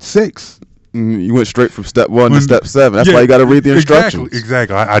 5, and 6. You went straight from step 1 to step 7. That's why you got to read the instructions.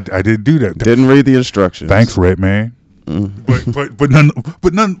 Exactly. I didn't do that. Didn't read the instructions. Thanks, Redman. Mm-hmm.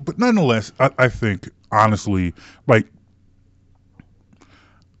 But nonetheless, I think honestly, like,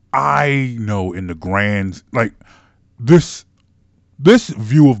 I know in the grand, like, this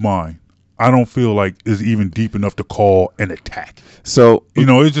view of mine, I don't feel like is even deep enough to call an attack. So,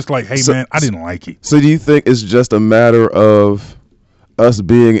 it's just like, hey, man, I didn't like it. So do you think it's just a matter of us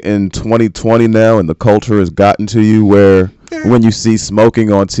being in 2020 now and the culture has gotten to you where when you see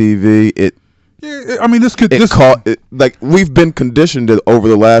smoking on TV, like we've been conditioned over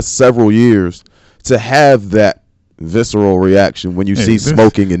the last several years to have that visceral reaction when you see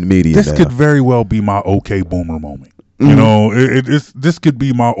smoking in media. This could very well be my okay boomer moment. This could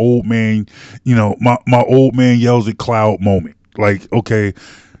be my old man, my old man yells at cloud moment. Like, okay,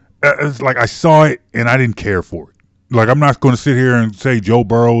 it's like I saw it and I didn't care for it. Like, I'm not going to sit here and say Joe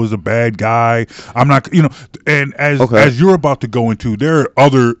Burrow is a bad guy. I'm not, and as you're about to go into, there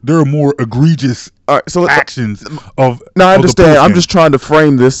are more egregious actions of. No, I understand. I'm just trying to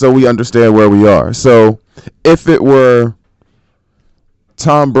frame this so we understand where we are. So, if it were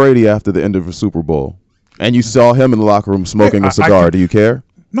Tom Brady after the end of a Super Bowl, and you saw him in the locker room smoking a cigar, do you care?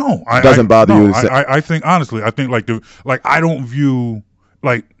 No, it doesn't bother you. I think honestly, I think I don't view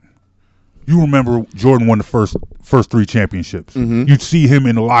like. You remember Jordan won the first 3 championships. Mm-hmm. You'd see him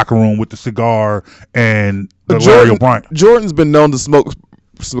in the locker room with the cigar and Larry O'Brien. Jordan's been known to smoke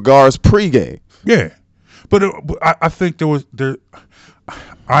cigars pregame. Yeah, but I think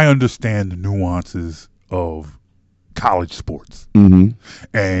I understand the nuances of college sports, and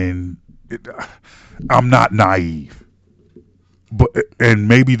I'm not naive. And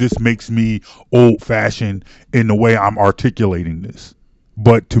maybe this makes me old-fashioned in the way I'm articulating this.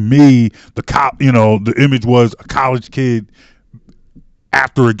 But to me, the image was a college kid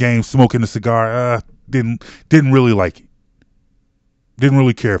after a game smoking a cigar. Didn't really like it. Didn't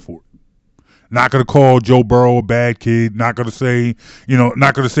really care for it. Not going to call Joe Burrow a bad kid. Not going to say,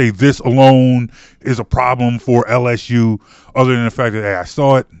 not going to say this alone is a problem for LSU. Other than the fact that I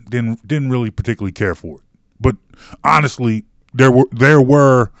saw it, didn't really particularly care for it. But honestly, there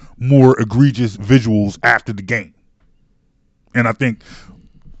were more egregious visuals after the game. And I think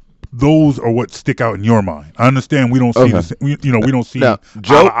those are what stick out in your mind. I understand we don't see we don't see eye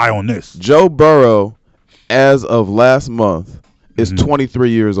to eye on this. Joe Burrow, as of last month, is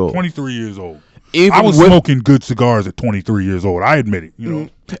 23 years old. 23 years old. I was smoking good cigars at 23 years old. I admit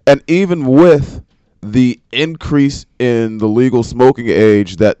it. And even with the increase in the legal smoking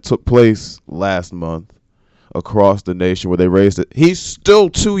age that took place last month across the nation, where they raised it, he's still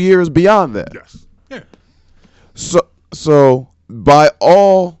 2 years beyond that. Yes. Yeah. So, by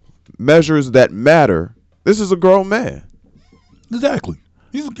all measures that matter, this is a grown man. Exactly.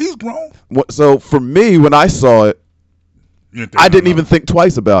 He's grown. So, for me, when I saw it, I didn't even think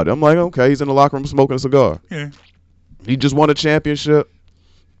twice about it. I'm like, okay, he's in the locker room smoking a cigar. Yeah. He just won a championship.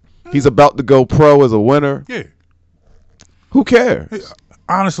 He's about to go pro as a winner. Yeah. Who cares?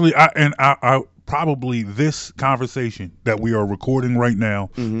 Honestly, I probably this conversation that we are recording right now,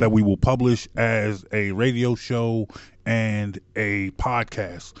 that we will publish as a radio show and a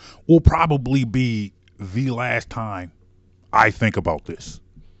podcast, will probably be the last time I think about this.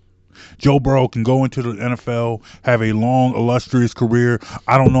 Joe Burrow can go into the NFL, have a long, illustrious career.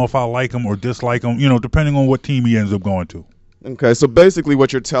 I don't know if I like him or dislike him, depending on what team he ends up going to. Okay, so basically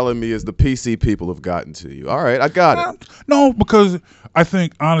what you're telling me is the PC people have gotten to you. All right, I got it. No, because I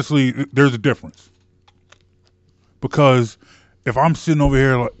think, honestly, there's a difference. Because if I'm sitting over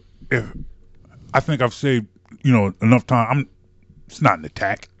here, I think I've saved, enough time, it's not an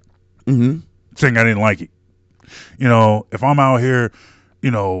attack. Saying I didn't like it. If I'm out here,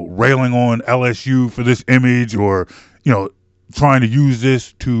 railing on LSU for this image or, trying to use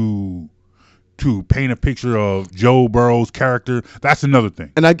this to paint a picture of Joe Burrow's character, that's another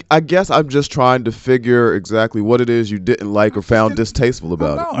thing. And I guess I'm just trying to figure exactly what it is you didn't like or found distasteful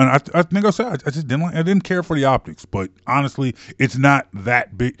about it. And I think I said I just didn't like. I didn't care for the optics, but honestly, it's not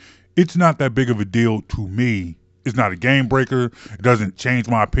that big. It's not that big of a deal to me. It's not a game breaker. It doesn't change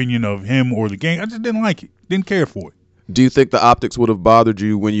my opinion of him or the game. I just didn't like it. Didn't care for it. Do you think the optics would have bothered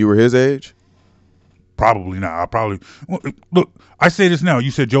you when you were his age? Probably not. Look, I say this now.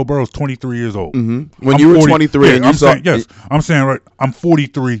 You said Joe Burrow's 23 years old. When you were 23 and you saw... Yes, I'm saying right. I'm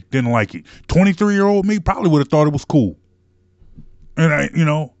 43, didn't like it. 23-year-old me probably would have thought it was cool.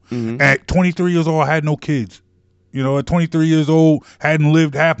 And at 23 years old, I had no kids. At 23 years old, hadn't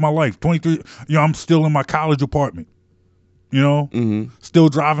lived half my life. 23, I'm still in my college apartment. Still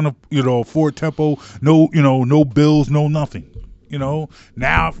driving a Ford Tempo, no bills, no nothing.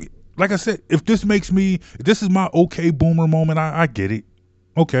 Now, like I said, if this is my okay boomer moment, I get it.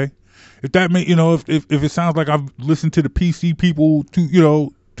 Okay. If that if it sounds like I've listened to the PC people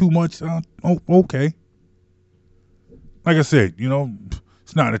too much, okay. like I said,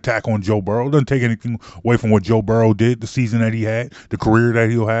 it's not an attack on Joe Burrow. It doesn't take anything away from what Joe Burrow did, the season that he had, the career that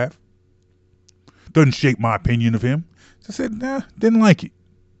he'll have. Doesn't shape my opinion of him. I said, didn't like it.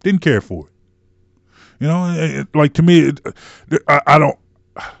 Didn't care for it. Like to me, I don't.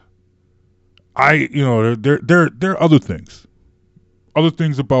 There are other things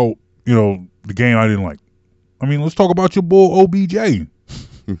about the game I didn't like. I mean, let's talk about your bull OBJ.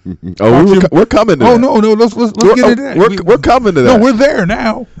 We're coming to that. No. Let's get into that. We're coming to that. No,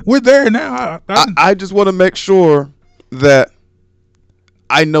 we're there now. I just want to make sure that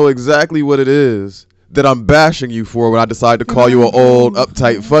I know exactly what it is that I'm bashing you for when I decide to call you an old,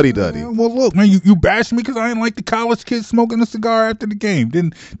 uptight fuddy-duddy. Well, look, man, you bashed me because I didn't like the college kid smoking a cigar after the game.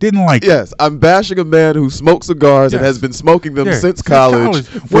 Didn't like it. Yes, I'm bashing a man who smokes cigars and has been smoking them since college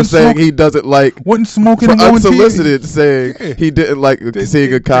for saying he doesn't like, wasn't smoking for unsolicited saying he didn't like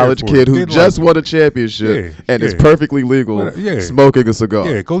seeing a college kid who just won a championship and is perfectly legal smoking a cigar.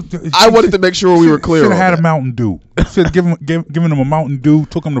 I wanted to make sure we were clear on that. Should have had a Mountain Dew. Should have given him a Mountain Dew,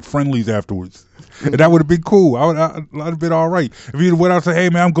 took him to Friendlies afterwards. And that would have been cool. I'd have been all right. If he went out and said, hey,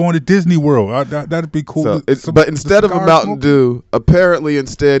 man, I'm going to Disney World, that'd be cool. But instead of a Mountain Dew, apparently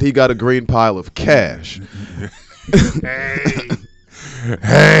instead he got a green pile of cash.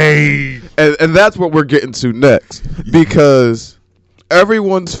 Hey. And that's what we're getting to next. Because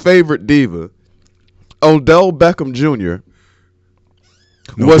everyone's favorite diva, Odell Beckham Jr.,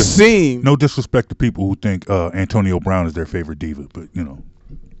 was seen. No disrespect to people who think Antonio Brown is their favorite diva, but,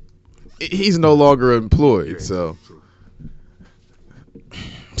 he's no longer employed, so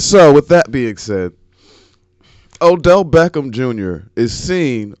with that being said, Odell Beckham Jr. is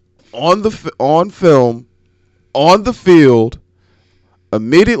seen on film, on the field,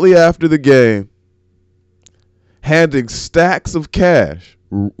 immediately after the game, handing stacks of cash,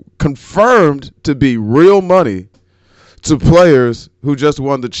 confirmed to be real money, to players who just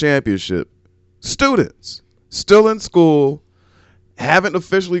won the championship. Students, still in school, haven't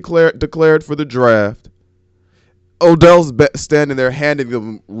officially declared for the draft. Odell's standing there handing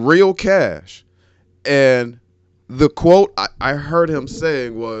them real cash. And the quote I heard him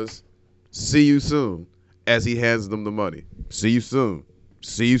saying was, "See you soon," as he hands them the money. "See you soon.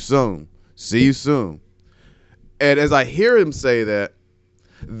 See you soon. See you soon." And as I hear him say that,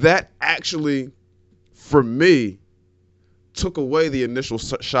 that actually, for me, took away the initial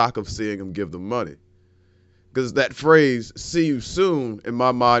shock of seeing him give them money. Because that phrase, "see you soon," in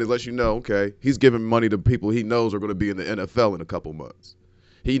my mind, it lets you know, okay, he's giving money to people he knows are going to be in the NFL in a couple months.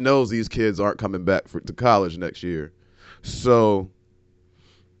 He knows these kids aren't coming back to college next year. So,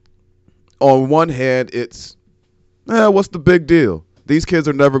 on one hand, it's, what's the big deal? These kids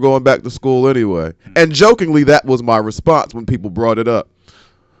are never going back to school anyway. And jokingly, that was my response when people brought it up.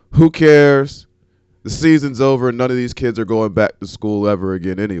 Who cares? The season's over and none of these kids are going back to school ever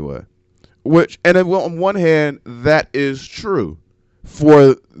again anyway. On one hand, that is true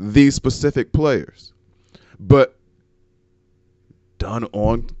for these specific players. But done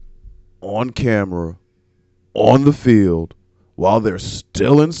on camera, on the field, while they're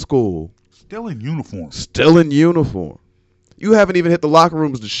still in school. Still in uniform. You haven't even hit the locker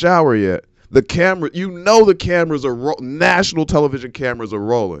rooms to shower yet. The cameras are national television cameras are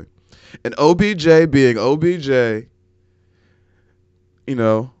rolling. And OBJ being OBJ,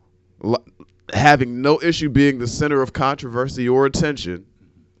 having no issue being the center of controversy or attention,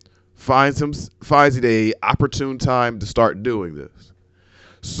 finds it a opportune time to start doing this.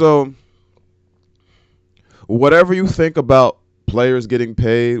 So, whatever you think about players getting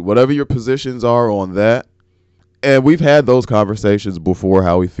paid, whatever your positions are on that, and we've had those conversations before,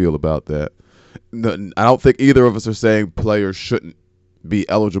 how we feel about that. I don't think either of us are saying players shouldn't be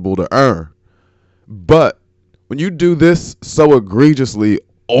eligible to earn. But when you do this so egregiously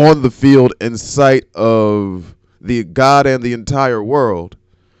on the field in sight of the God and the entire world,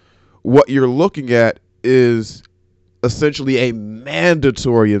 what you're looking at is essentially a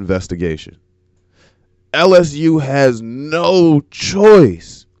mandatory investigation. LSU has no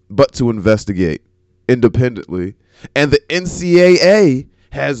choice but to investigate independently, and the NCAA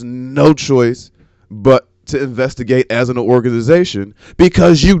has no choice but to investigate as an organization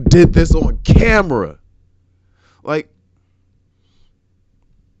because you did this on camera. Like,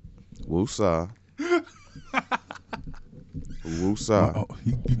 woosah. Woosah.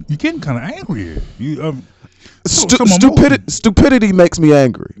 You're getting kind of angry here. Stupidity makes me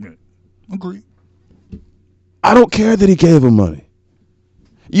angry. Yeah. Agree. I don't care that he gave him money.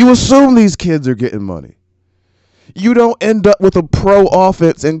 You assume these kids are getting money. You don't end up with a pro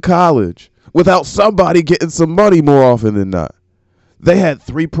offense in college without somebody getting some money more often than not. They had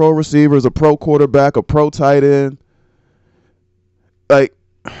 3 pro receivers, a pro quarterback, a pro tight end. like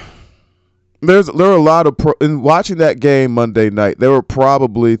there are a lot of in watching that game Monday night. There were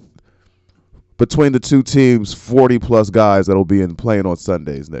probably between the two teams 40 plus guys that'll be playing on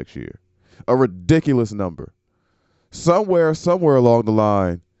Sundays next year. A ridiculous number. Somewhere along the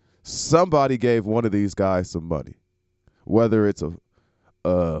line, somebody gave one of these guys some money, whether it's a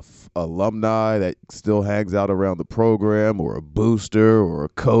alumni that still hangs out around the program, or a booster, or a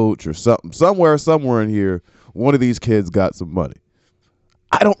coach, or something. Somewhere in here, one of these kids got some money.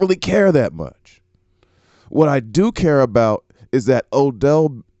 I don't really care that much. What I do care about is that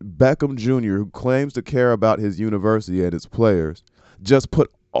Odell Beckham Jr., who claims to care about his university and its players, just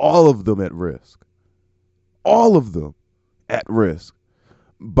put all of them at risk. All of them at risk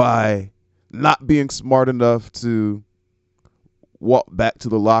by not being smart enough to walk back to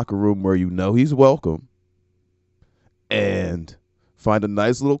the locker room where you know he's welcome and find a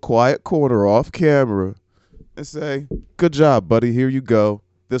nice little quiet corner off camera and say, good job, buddy, here you go.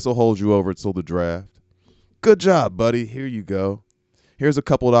 This will hold you over until the draft. Good job, buddy, here you go. Here's a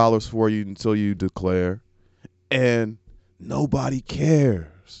couple dollars for you until you declare. And nobody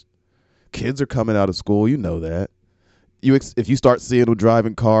cares. Kids are coming out of school, you know that. If you start seeing them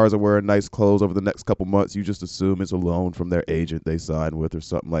driving cars or wearing nice clothes over the next couple months, you just assume it's a loan from their agent they signed with or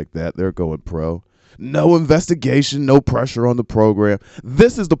something like that. They're going pro. No investigation, no pressure on the program.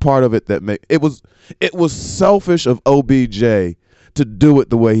 This is the part of it that it was selfish of OBJ to do it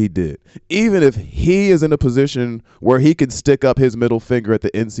the way he did. Even if he is in a position where he can stick up his middle finger at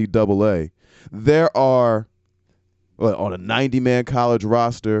the NCAA, there are, on a 90-man college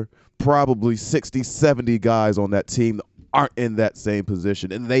roster, probably 60, 70 guys on that team that aren't in that same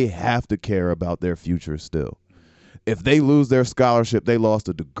position, and they have to care about their future still. If they lose their scholarship, they lost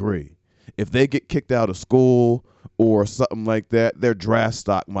a degree. If they get kicked out of school or something like that, their draft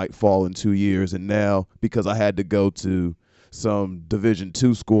stock might fall in 2 years, and now, because I had to go to some Division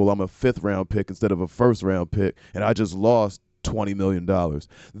II school, I'm a 5th-round pick instead of a 1st-round pick, and I just lost $20 million.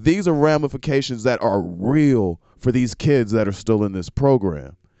 These are ramifications that are real for these kids that are still in this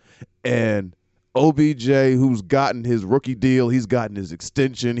program. And OBJ, who's gotten his rookie deal, he's gotten his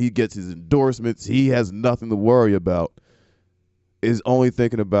extension, he gets his endorsements, he has nothing to worry about, is only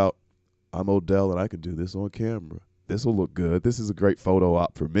thinking about, I'm Odell and I can do this on camera. This will look good. This is a great photo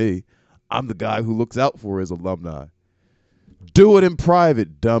op for me. I'm the guy who looks out for his alumni. Do it in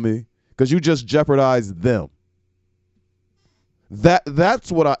private, dummy, because you just jeopardized them.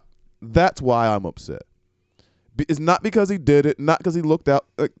 That's why I'm upset. It's not because he did it, not because he looked out.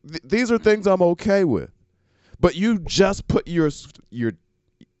 These are things I'm okay with. But you just put you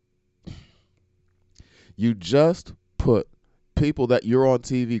just put people that you're on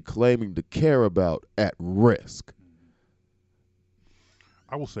TV claiming to care about at risk.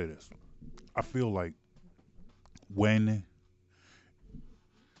 I will say this. I feel like when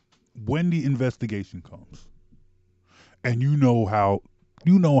the investigation comes and you know how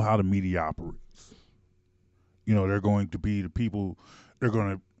the media operates. You know, they're going to be the people. They're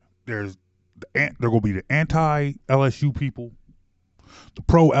going to be the anti-LSU people, the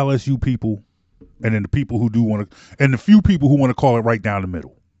pro-LSU people, and then the people who do want to, and the few people who want to call it right down the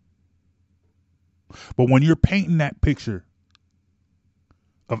middle. But when you're painting that picture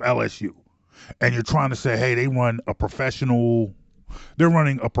of LSU, and you're trying to say, hey, they're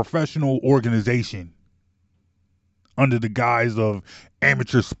running a professional organization under the guise of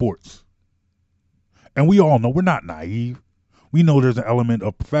amateur sports. And we all know we're not naive. We know there's an element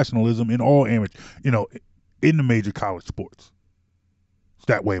of professionalism in all amateur, in the major college sports. It's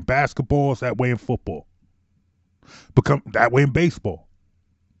that way in basketball. It's that way in football. Become that way in baseball.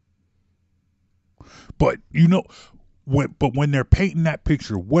 But when they're painting that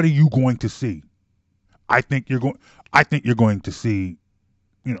picture, what are you going to see? I think you're going to see,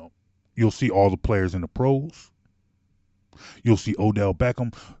 you'll see all the players in the pros. You'll see Odell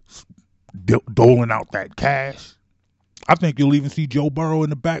Beckham doling out that cash. I think you'll even see Joe Burrow in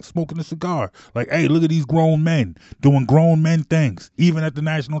the back smoking a cigar. Like, hey, look at these grown men doing grown men things, even at the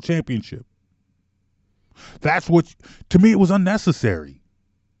national championship. That's what, to me, it was unnecessary.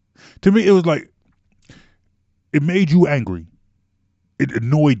 To me, it was like, it made you angry. It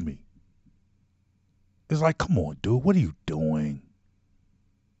annoyed me. It's like, come on, dude, what are you doing?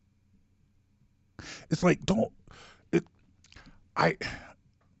 It's like,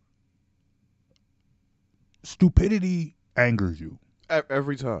 stupidity angers you.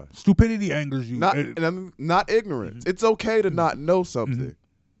 Every time. Stupidity angers you. And I'm not ignorant. Mm-hmm. It's okay to not know something.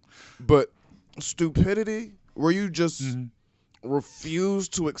 Mm-hmm. But stupidity, where you just refuse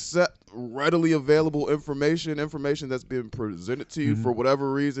to accept readily available information that's being presented to you for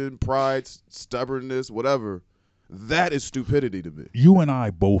whatever reason, pride, stubbornness, whatever. That is stupidity to me. You and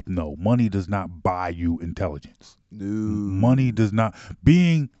I both know money does not buy you intelligence. No. Money does not.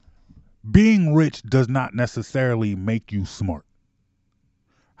 Being rich does not necessarily make you smart.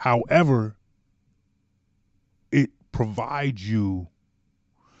 However, it provides you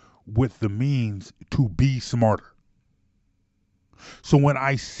with the means to be smarter. So when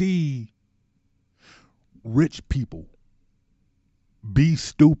I see rich people be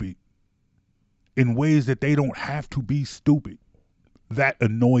stupid in ways that they don't have to be stupid, that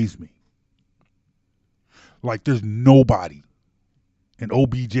annoys me. Like there's nobody in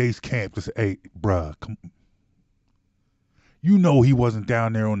OBJ's camp to say, hey, bruh, come. You know he wasn't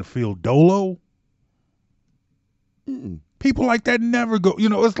down there on the field dolo. Mm-mm. People like that never go. You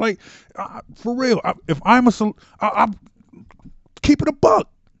know, it's like, for real, if I'm I'm keep it a buck.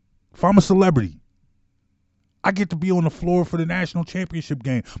 If I'm a celebrity, I get to be on the floor for the national championship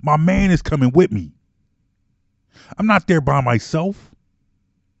game. My man is coming with me. I'm not there by myself.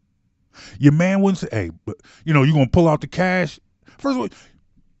 Your man wouldn't say, hey, but you know, you're going to pull out the cash. First of all,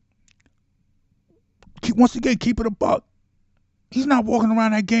 once again, keep it a buck. He's not walking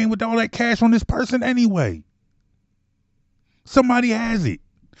around that game with all that cash on this person anyway. Somebody has it.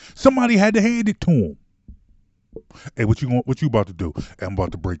 Somebody had to hand it to him. Hey, what you about to do? Hey, I'm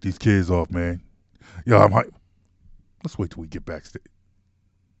about to break these kids off, man. Yo, I'm hype. Let's wait till we get back.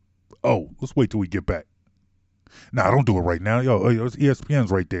 Let's wait till we get back. Nah, don't do it right now. Yo,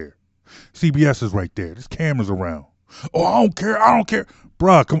 ESPN's right there. CBS is right there. There's cameras around. Oh, I don't care.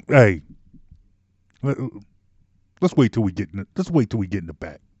 Bruh, come, hey. Let's wait till we get in the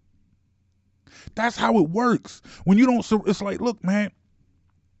back. That's how it works. When you don't, it's like, look, man,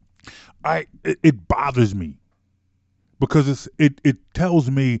 it bothers me because it tells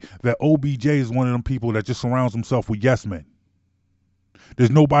me that OBJ is one of them people that just surrounds himself with yes men. There's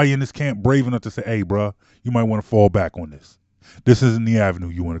nobody in this camp brave enough to say, hey, bruh, you might want to fall back on this. This isn't the avenue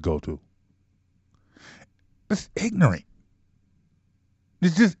you want to go to. It's ignorant.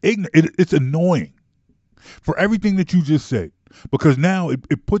 It's just ignorant. It's annoying for everything that you just said. Because now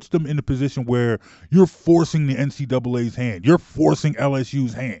it puts them in a position where you're forcing the NCAA's hand. You're forcing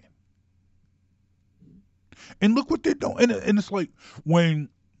LSU's hand. And look what they're doing. And it's like when,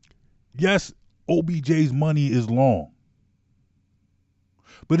 yes, OBJ's money is long.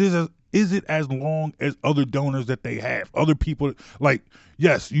 But is it as long as other donors that they have? Other people, like,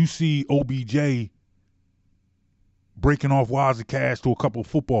 yes, you see OBJ breaking off wads of cash to a couple of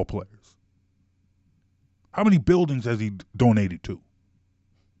football players. How many buildings has he donated to?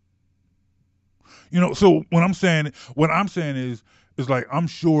 You know, so what I'm saying is like, I'm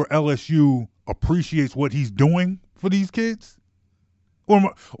sure LSU appreciates what he's doing for these kids.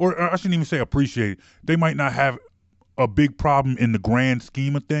 Or I shouldn't even say appreciate. They might not have a big problem in the grand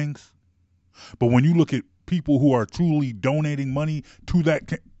scheme of things. But when you look at people who are truly donating money to that,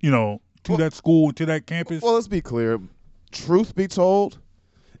 that school and to that campus. Well, let's be clear. Truth be told,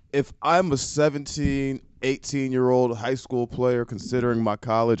 if I'm a 17, 18-year-old high school player considering my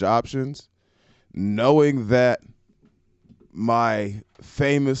college options, knowing that my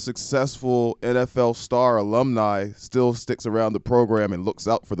famous, successful NFL star alumni still sticks around the program and looks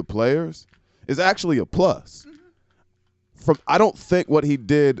out for the players is actually a plus. I don't think what he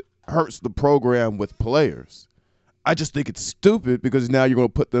did hurts the program with players. I just think it's stupid because now you're going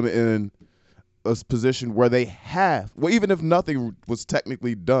to put them in a position where they have, well, even if nothing was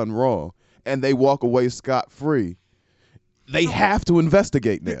technically done wrong and they walk away scot-free, they have to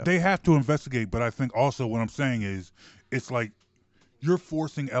investigate now. They have to investigate, but I think also what I'm saying is it's like you're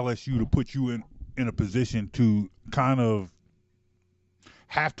forcing LSU to put you in a position to kind of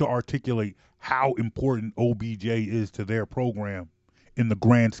have to articulate how important OBJ is to their program in the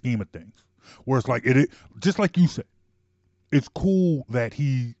grand scheme of things. Where it's like just like you said, it's cool that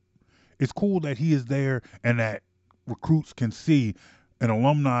he is there and that recruits can see an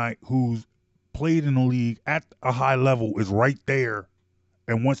alumni who's played in the league at a high level is right there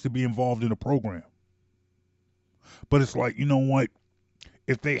and wants to be involved in the program. But it's like, you know what?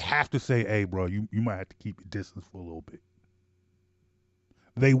 If they have to say, hey, bro, you might have to keep your distance for a little bit,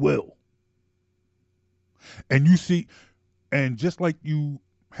 they will. And you see, and just like you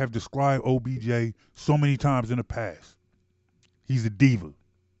have described OBJ so many times in the past, he's a diva.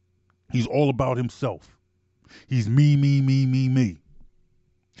 He's all about himself. He's me.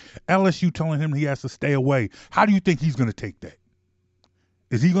 LSU telling him he has to stay away. How do you think he's going to take that?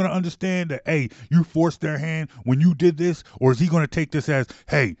 Is he going to understand that, hey, you forced their hand when you did this? Or is he going to take this as,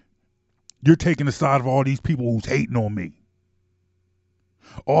 hey, you're taking the side of all these people who's hating on me?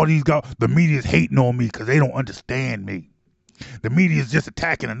 All these guys, the media's hating on me because they don't understand me. The media is just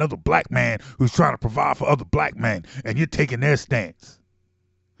attacking another black man who's trying to provide for other black men, and you're taking their stance.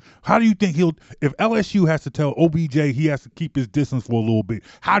 How do you think if LSU has to tell OBJ he has to keep his distance for a little bit,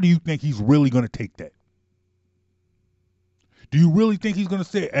 how do you think he's really going to take that? Do you really think he's going to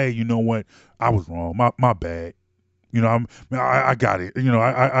say, hey, you know what? I was wrong. My bad. You know, I got it. You know,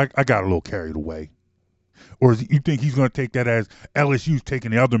 I got a little carried away. Or you think he's going to take that as LSU's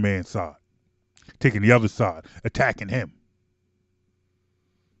taking the other man's side, taking the other side, attacking him?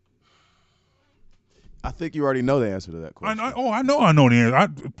 I think you already know the answer to that question. I know the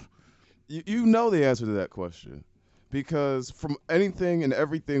answer. You know the answer to that question. Because from anything and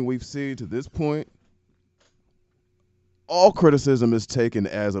everything we've seen to this point, all criticism is taken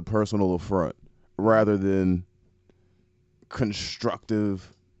as a personal affront rather than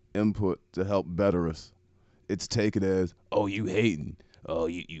constructive input to help better us. It's taken as, oh, you hating. Oh,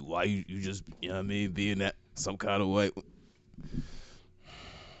 you why you just, you know what I mean, being that some kind of way.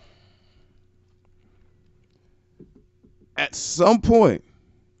 At some point,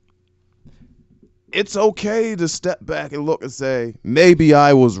 it's okay to step back and look and say, maybe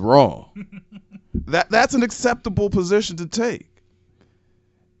I was wrong. That's an acceptable position to take.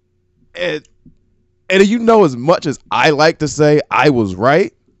 And you know, as much as I like to say I was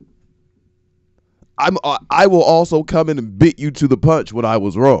right, I will also come in and beat you to the punch when I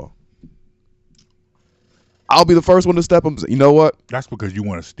was wrong. I'll be the first one to step up and say, you know what? That's because you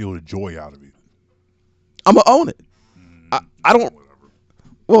want to steal the joy out of it. I'm going to own it. I don't.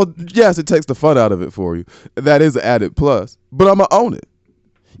 Well, yes, it takes the fun out of it for you. That is an added plus. But I'm going to own it.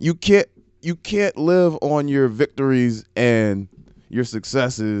 You can't live on your victories and your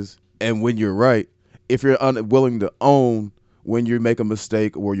successes and when you're right if you're unwilling to own when you make a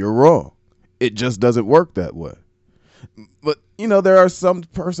mistake or you're wrong. It just doesn't work that way. But, you know, there are some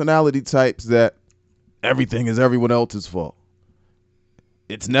personality types that everything is everyone else's fault.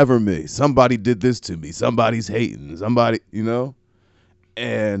 It's never me. Somebody did this to me. Somebody's hating. Somebody, you know?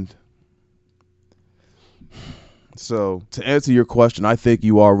 And so to answer your question, I think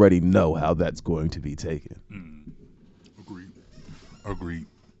you already know how that's going to be taken. Agreed.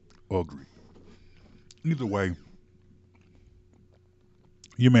 Either way,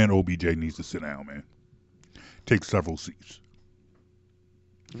 your man OBJ needs to sit down, man. Take several seats.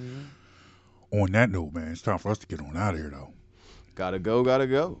 On that note, man, it's time for us to get on out of here, though. Gotta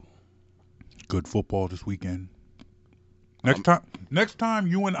go. Good football this weekend. Next time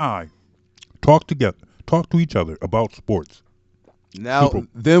you and I talk to each other about sports. Now,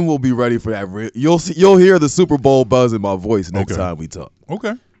 then we'll be ready for that. You'll hear the Super Bowl buzz in my voice next time we talk.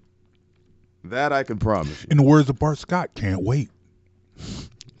 Okay. That I can promise you. In the words of Bart Scott, can't wait.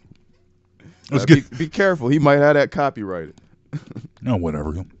 Be careful. He might have that copyrighted. No,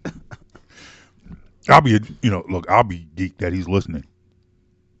 whatever. I'll be geeked that he's listening.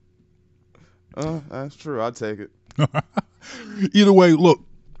 That's true. I'll take it. Either way, look,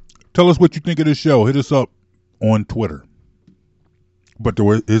 tell us what you think of this show. Hit us up on Twitter. But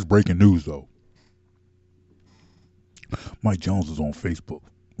there is breaking news, though. Mike Jones is on Facebook.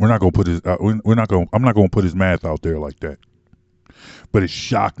 We're not gonna put his. I'm not gonna put his math out there like that. But it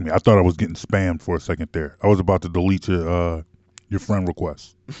shocked me. I thought I was getting spammed for a second there. I was about to delete your friend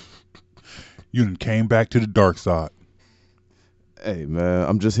request. You done came back to the dark side. Hey, man,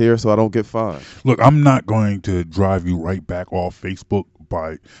 I'm just here so I don't get fined. Look, I'm not going to drive you right back off Facebook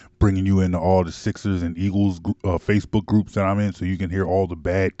by bringing you into all the Sixers and Eagles Facebook groups that I'm in so you can hear all the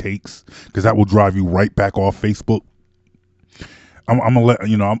bad takes, because that will drive you right back off Facebook. I'm gonna let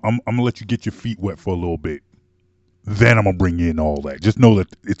I'm gonna let you get your feet wet for a little bit. Then I'm gonna bring you in all that. Just know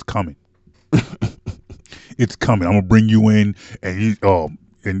that it's coming. It's coming. I'm gonna bring you in, and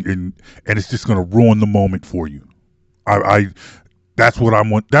and it's just gonna ruin the moment for you. That's what I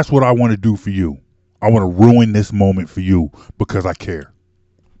want. That's what I want to do for you. I want to ruin this moment for you because I care.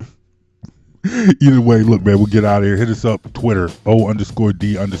 Either way, look, man, we'll get out of here. Hit us up, Twitter,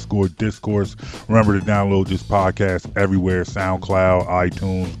 O_D_discourse. Remember to download this podcast everywhere: SoundCloud,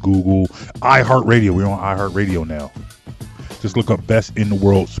 iTunes, Google, iHeartRadio. We're on iHeartRadio now. Just look up Best in the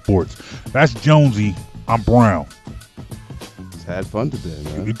World Sports. That's Jonesy. I'm Brown. Had fun today,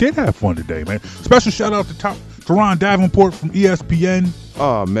 man. We did have fun today, man. Special shout out to Teron Davenport from ESPN.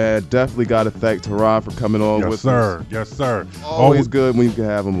 Oh, man, definitely got to thank Teron for coming on with us. Yes, sir. Always good when you can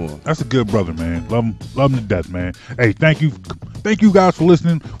have him on. That's a good brother, man. Love him to death, man. Hey, thank you guys for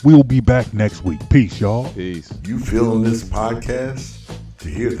listening. We will be back next week. Peace, y'all. Peace. You feeling this podcast? To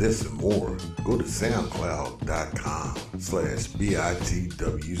hear this and more, go to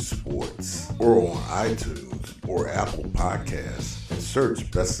SoundCloud.com/BITW Sports or on iTunes or Apple Podcasts and search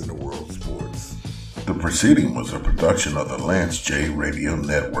Best in the World Sports. The proceeding was a production of the Lance J Radio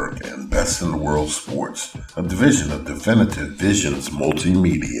Network and Best in the World Sports, a division of Definitive Visions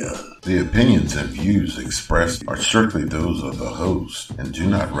Multimedia. The opinions and views expressed are strictly those of the host and do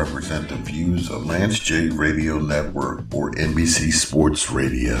not represent the views of Lance J Radio Network or NBC Sports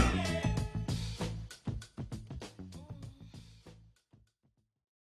Radio.